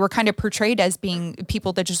 But they were kind of portrayed as being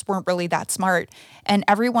people that just weren't really that smart. And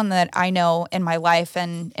everyone that I know in my life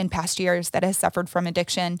and in past years that has suffered from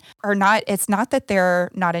addiction it's not that they're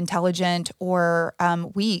not intelligent or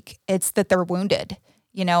weak, it's that they're wounded.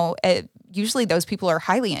 Usually those people are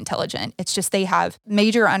highly intelligent. It's just they have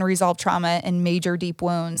major unresolved trauma and major deep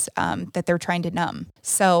wounds that they're trying to numb.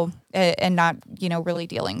 So, and not, really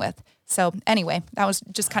dealing with. So anyway, that was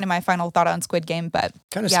just kind of my final thought on Squid Game. But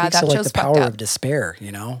kind of speaks to like the power of despair,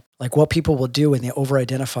 like what people will do when they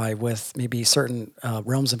over-identify with maybe certain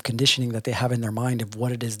realms of conditioning that they have in their mind of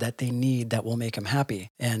what it is that they need that will make them happy,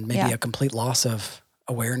 and maybe a complete loss of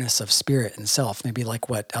awareness of spirit and self. Maybe like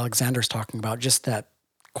what Alexander's talking about, just that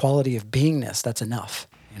quality of beingness. That's enough,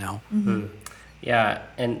 Yeah,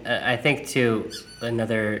 and I think too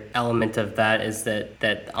another element of that is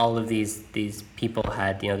that all of these people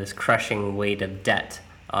had this crushing weight of debt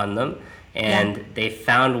on them, and they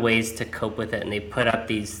found ways to cope with it, and they put up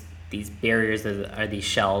these barriers that are these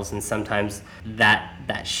shells, and sometimes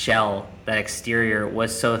that shell, that exterior,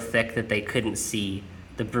 was so thick that they couldn't see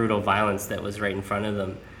the brutal violence that was right in front of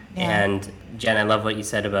them. And Jen, I love what you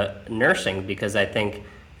said about nursing, because I think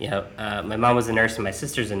my mom was a nurse and my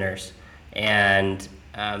sister's a nurse. And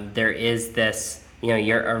there is this,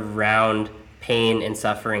 you're around pain and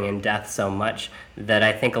suffering and death so much that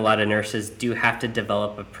I think a lot of nurses do have to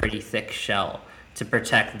develop a pretty thick shell to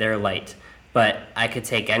protect their light. But I could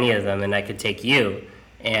take any of them, and I could take you,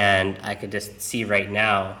 and I could just see right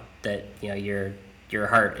now that, your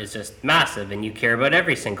heart is just massive and you care about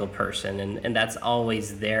every single person, and that's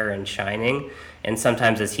always there and shining. And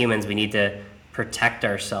sometimes as humans, we need to protect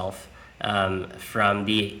ourselves from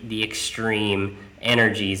the extreme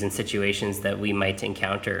energies and situations that we might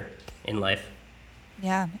encounter in life.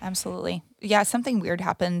 Yeah, absolutely. something weird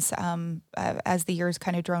happens as the years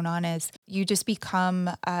kind of drone on. Is you just become,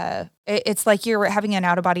 it's like you're having an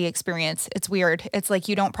out-of-body experience. It's weird. It's like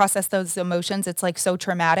you don't process those emotions. It's like so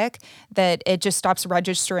traumatic that it just stops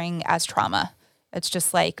registering as trauma. It's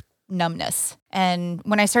just like numbness. And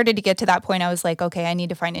when I started to get to that point, I was like, okay, I need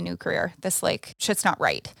to find a new career. This like shit's not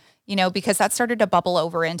right. Because that started to bubble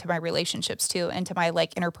over into my relationships too, into my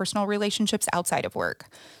like interpersonal relationships outside of work.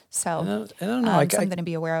 So I don't know. Something to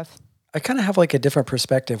be aware of. I kind of have like a different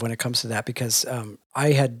perspective when it comes to that because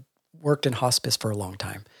I had worked in hospice for a long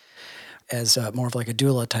time as more of like a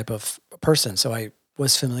doula type of person. So I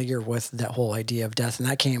was familiar with that whole idea of death, and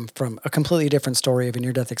that came from a completely different story of a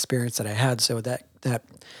near-death experience that I had. So that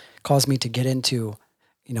caused me to get into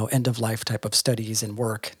end of life type of studies and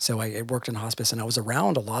work. So I worked in hospice and I was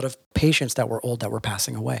around a lot of patients that were old that were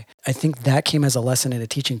passing away. I think that came as a lesson and a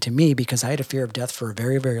teaching to me because I had a fear of death for a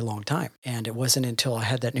very, very long time. And it wasn't until I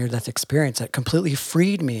had that near-death experience that completely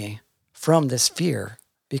freed me from this fear,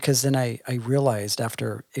 because then I realized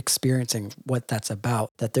after experiencing what that's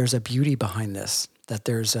about, that there's a beauty behind this, that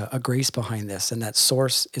there's a grace behind this, and that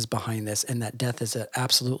source is behind this, and that death is an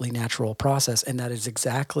absolutely natural process, and that is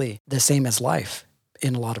exactly the same as life.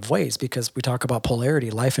 In a lot of ways, because we talk about polarity,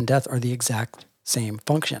 life and death are the exact same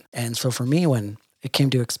function. And so for me, when it came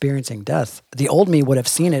to experiencing death, the old me would have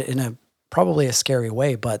seen it in probably a scary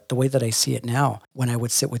way, but the way that I see it now, when I would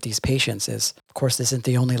sit with these patients is, of course, this isn't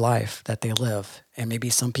the only life that they live. And maybe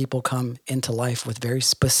some people come into life with very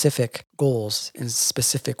specific goals and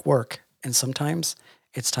specific work. And sometimes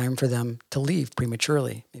it's time for them to leave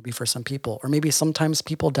prematurely, maybe for some people. Or maybe sometimes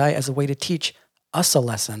people die as a way to teach us a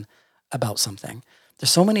lesson about something. There's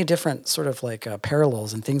so many different sort of like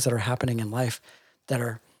parallels and things that are happening in life that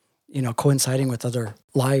are, coinciding with other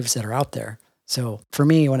lives that are out there. So for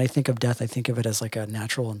me, when I think of death, I think of it as like a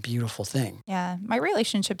natural and beautiful thing. Yeah. My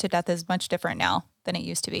relationship to death is much different now than it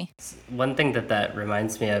used to be. One thing that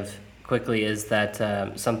reminds me of quickly is that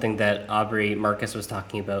something that Aubrey Marcus was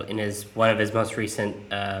talking about in one of his most recent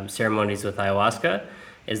ceremonies with ayahuasca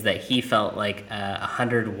is that he felt like a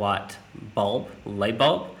 100-watt light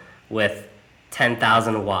bulb with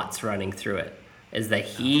 10,000 watts running through it. Is that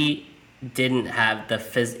he didn't have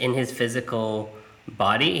in his physical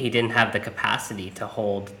body, he didn't have the capacity to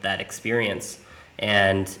hold that experience.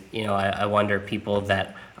 And I wonder, people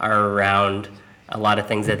that are around a lot of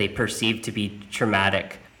things that they perceive to be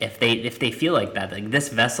traumatic, if they feel like that, like this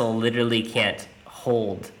vessel literally can't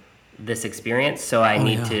hold this experience, so I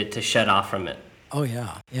need to shut off from it. Oh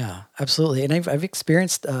yeah, absolutely. And I've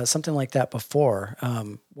experienced something like that before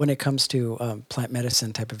when it comes to plant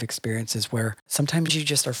medicine type of experiences, where sometimes you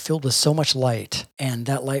just are filled with so much light, and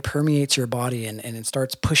that light permeates your body and it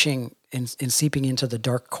starts pushing and seeping into the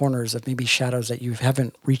dark corners of maybe shadows that you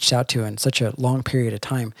haven't reached out to in such a long period of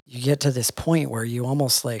time. You get to this point where you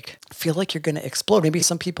almost like feel like you're going to explode. Maybe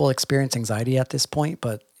some people experience anxiety at this point,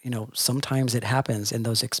 but sometimes it happens in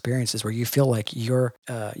those experiences where you feel like your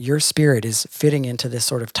spirit is fitting into this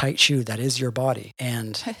sort of tight shoe that is your body,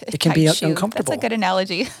 and it can be uncomfortable. That's a good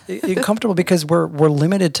analogy. Uncomfortable because we're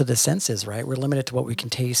limited to the senses, right? We're limited to what we can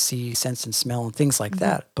taste, see, sense, and smell, and things like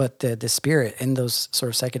that. But the spirit in those sort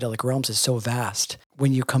of psychedelic realms is so vast.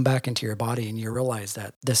 When you come back into your body and you realize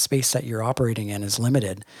that the space that you're operating in is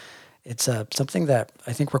limited, it's something that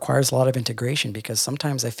I think requires a lot of integration, because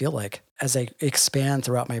sometimes I feel like as I expand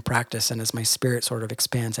throughout my practice and as my spirit sort of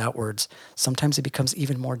expands outwards, sometimes it becomes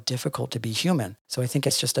even more difficult to be human. So I think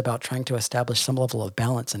it's just about trying to establish some level of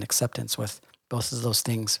balance and acceptance with both of those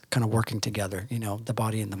things kind of working together, the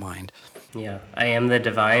body and the mind. Yeah, I am the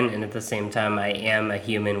divine, and at the same time, I am a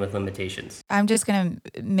human with limitations. I'm just going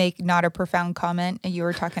to make not a profound comment. You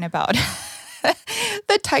were talking about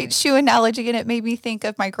the tight shoe analogy, and it made me think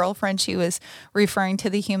of my girlfriend. She was referring to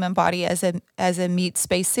the human body as a meat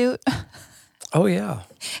spacesuit. Oh yeah.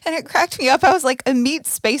 And it cracked me up. I was like, a meat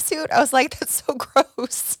spacesuit? I was like, that's so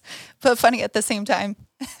gross, but funny at the same time.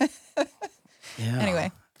 Yeah.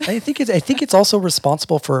 Anyway. I think it's also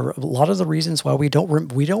responsible for a lot of the reasons why we don't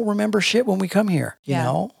remember shit when we come here. You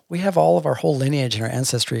know, we have all of our whole lineage and our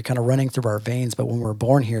ancestry kind of running through our veins, but when we're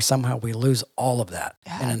born here, somehow we lose all of that.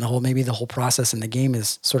 Yeah. And then maybe the whole process in the game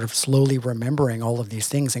is sort of slowly remembering all of these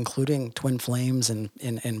things, including twin flames and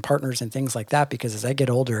partners and things like that. Because as I get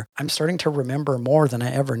older, I'm starting to remember more than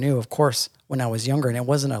I ever knew. Of course, when I was younger, and it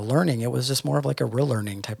wasn't a learning, it was just more of like a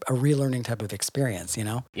relearning type of experience,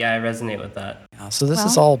 Yeah, I resonate with that. Yeah, so this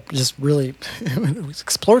is all just really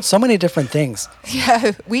explored so many different things.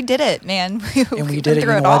 Yeah, we did it, man. And we did it. You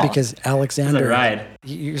know what? because Alexander, ride.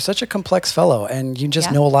 You're such a complex fellow, and you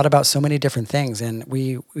just know a lot about so many different things. And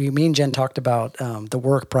me and Jen talked about the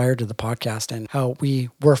work prior to the podcast and how we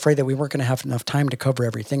were afraid that we weren't going to have enough time to cover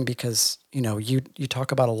everything because, you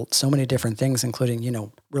talk about so many different things,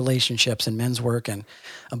 including, relationships and men's work and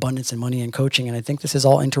abundance and money and coaching. And I think this is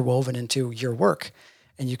all interwoven into your work,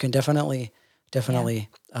 and you can definitely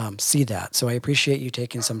see that. So I appreciate you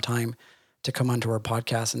taking some time to come onto our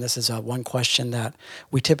podcast. And this is one question that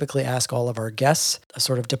we typically ask all of our guests, a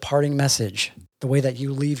sort of departing message, the way that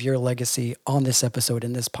you leave your legacy on this episode,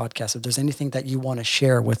 in this podcast. If there's anything that you want to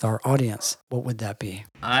share with our audience, what would that be?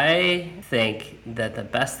 I think that the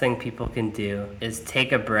best thing people can do is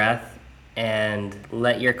take a breath and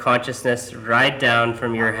let your consciousness ride down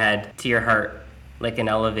from your head to your heart like an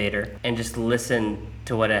elevator, and just listen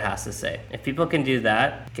to what it has to say. If people can do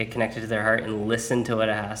that, get connected to their heart and listen to what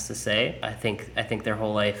it has to say, I think their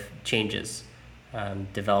whole life changes.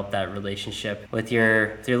 Develop that relationship with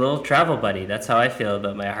your little travel buddy. That's how I feel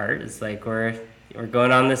about my heart. It's like we're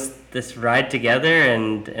going on this ride together,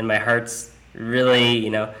 and my heart's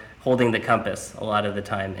really holding the compass a lot of the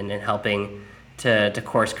time and helping to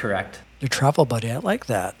course correct. Your travel buddy, I like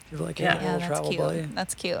that. You're like, yeah, little that's travel cute. buddy.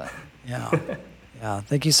 That's cute. Yeah. Yeah,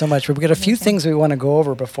 thank you so much. We've got a few things we want to go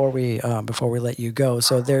over before we let you go.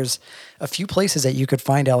 So there's a few places that you could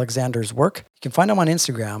find Alexander's work. You can find him on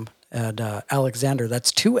Instagram at Alexander.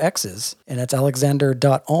 That's 2 X's, and that's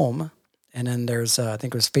alexander.ohm. And then there's, I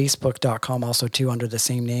think it was facebook.com also too, under the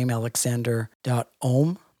same name,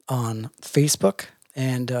 alexander.ohm on Facebook.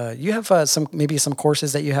 And you have maybe some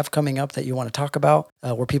courses that you have coming up that you want to talk about,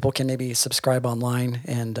 where people can maybe subscribe online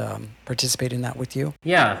and participate in that with you.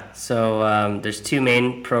 Yeah, so there's 2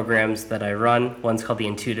 main programs that I run. One's called the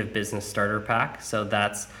Intuitive Business Starter Pack. So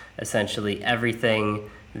that's essentially everything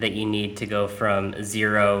that you need to go from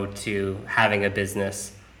zero to having a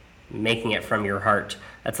business, making it from your heart.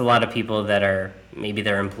 That's a lot of people that are, maybe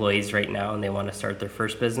they're employees right now and they want to start their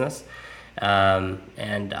first business.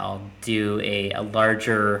 And I'll do a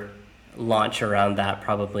larger launch around that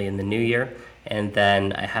probably in the new year. And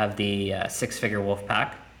then I have the 6-Figure Wolf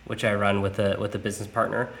Pack, which I run with a business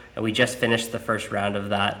partner. And we just finished the first round of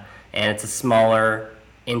that. And it's a smaller,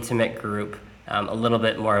 intimate group, a little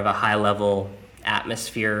bit more of a high-level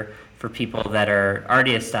atmosphere for people that are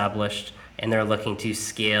already established and they're looking to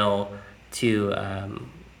scale to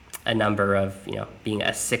a number of, being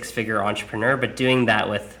a 6-figure entrepreneur, but doing that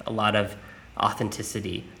with a lot of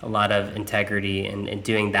authenticity, a lot of integrity, and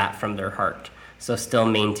doing that from their heart. So still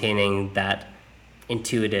maintaining that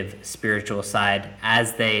intuitive, spiritual side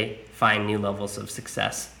as they find new levels of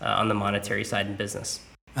success on the monetary side in business.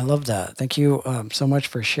 I love that. Thank you so much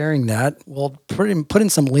for sharing that. We'll put in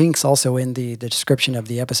some links also in the description of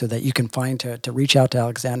the episode that you can find to reach out to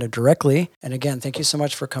Alexander directly. And again, thank you so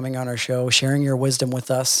much for coming on our show, sharing your wisdom with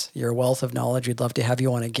us, your wealth of knowledge. We'd love to have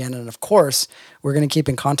you on again. And of course, we're going to keep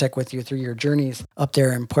in contact with you through your journeys up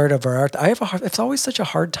there in Puerto Vallarta. It's always such a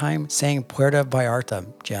hard time saying Puerto Vallarta,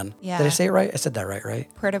 Jen. Yeah. Did I say it right? I said that right?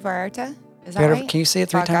 Puerto Vallarta? Is that right? Can you say it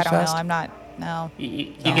 3 times I don't fast? know. I'm not. No.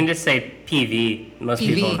 You can just say PV. Most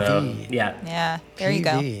people know. Yeah. Yeah. There you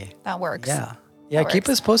go. PV. That works. Yeah. That Keep works.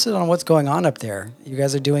 us posted on what's going on up there. You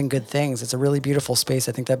guys are doing good things. It's a really beautiful space.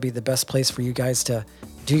 I think that'd be the best place for you guys to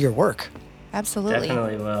do your work. Absolutely.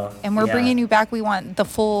 Definitely will. And we're bringing you back. We want the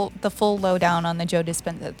full lowdown on the Joe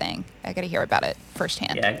Dispenza thing. I got to hear about it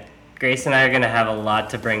firsthand. Yeah. Grace and I are going to have a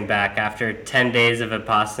lot to bring back after 10 days of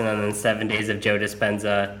Vipassana and then 7 days of Joe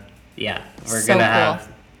Dispenza. Yeah. We're So going to cool. have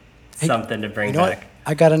something to bring You know back. what?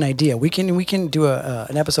 I got an idea. We can do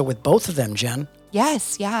an episode with both of them, Jen.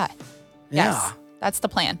 Yes. Yeah. Yeah. Yes. That's the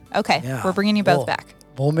plan. Okay. Yeah. We're bringing you both back.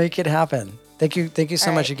 We'll make it happen. Thank you so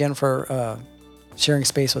All much right. again for sharing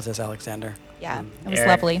space with us, Alexander. Yeah. It was Eric-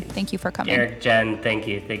 lovely. Thank you for coming. Eric, Jen, thank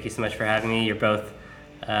you. Thank you so much for having me. You're both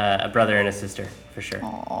a brother and a sister, for sure.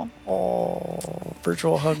 Oh,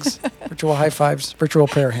 virtual hugs, virtual high fives, virtual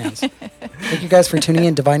prayer hands. Thank you guys for tuning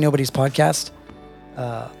in Divine Nobody's podcast.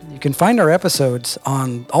 You can find our episodes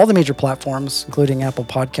on all the major platforms, including Apple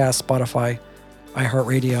Podcasts, Spotify,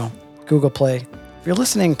 iHeartRadio, Google Play. If you're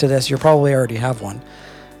listening to this, you probably already have one.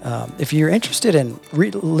 If you're interested in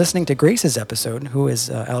listening to Grace's episode, who is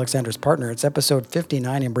Alexander's partner, it's episode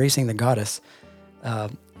 59, Embracing the Goddess.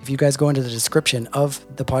 If you guys go into the description of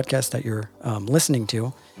the podcast that you're listening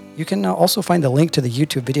to, you can also find the link to the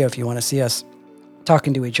YouTube video if you want to see us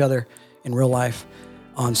talking to each other in real life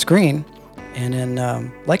on screen. And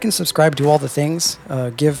then like and subscribe, do all the things.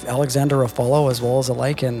 Give Alexander a follow as well as a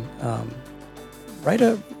like, and write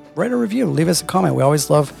a review. Leave us a comment. We always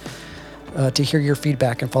love to hear your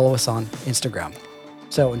feedback, and follow us on Instagram.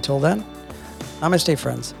 So until then, Namaste,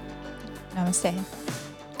 friends. Namaste.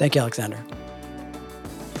 Thank you, Alexander.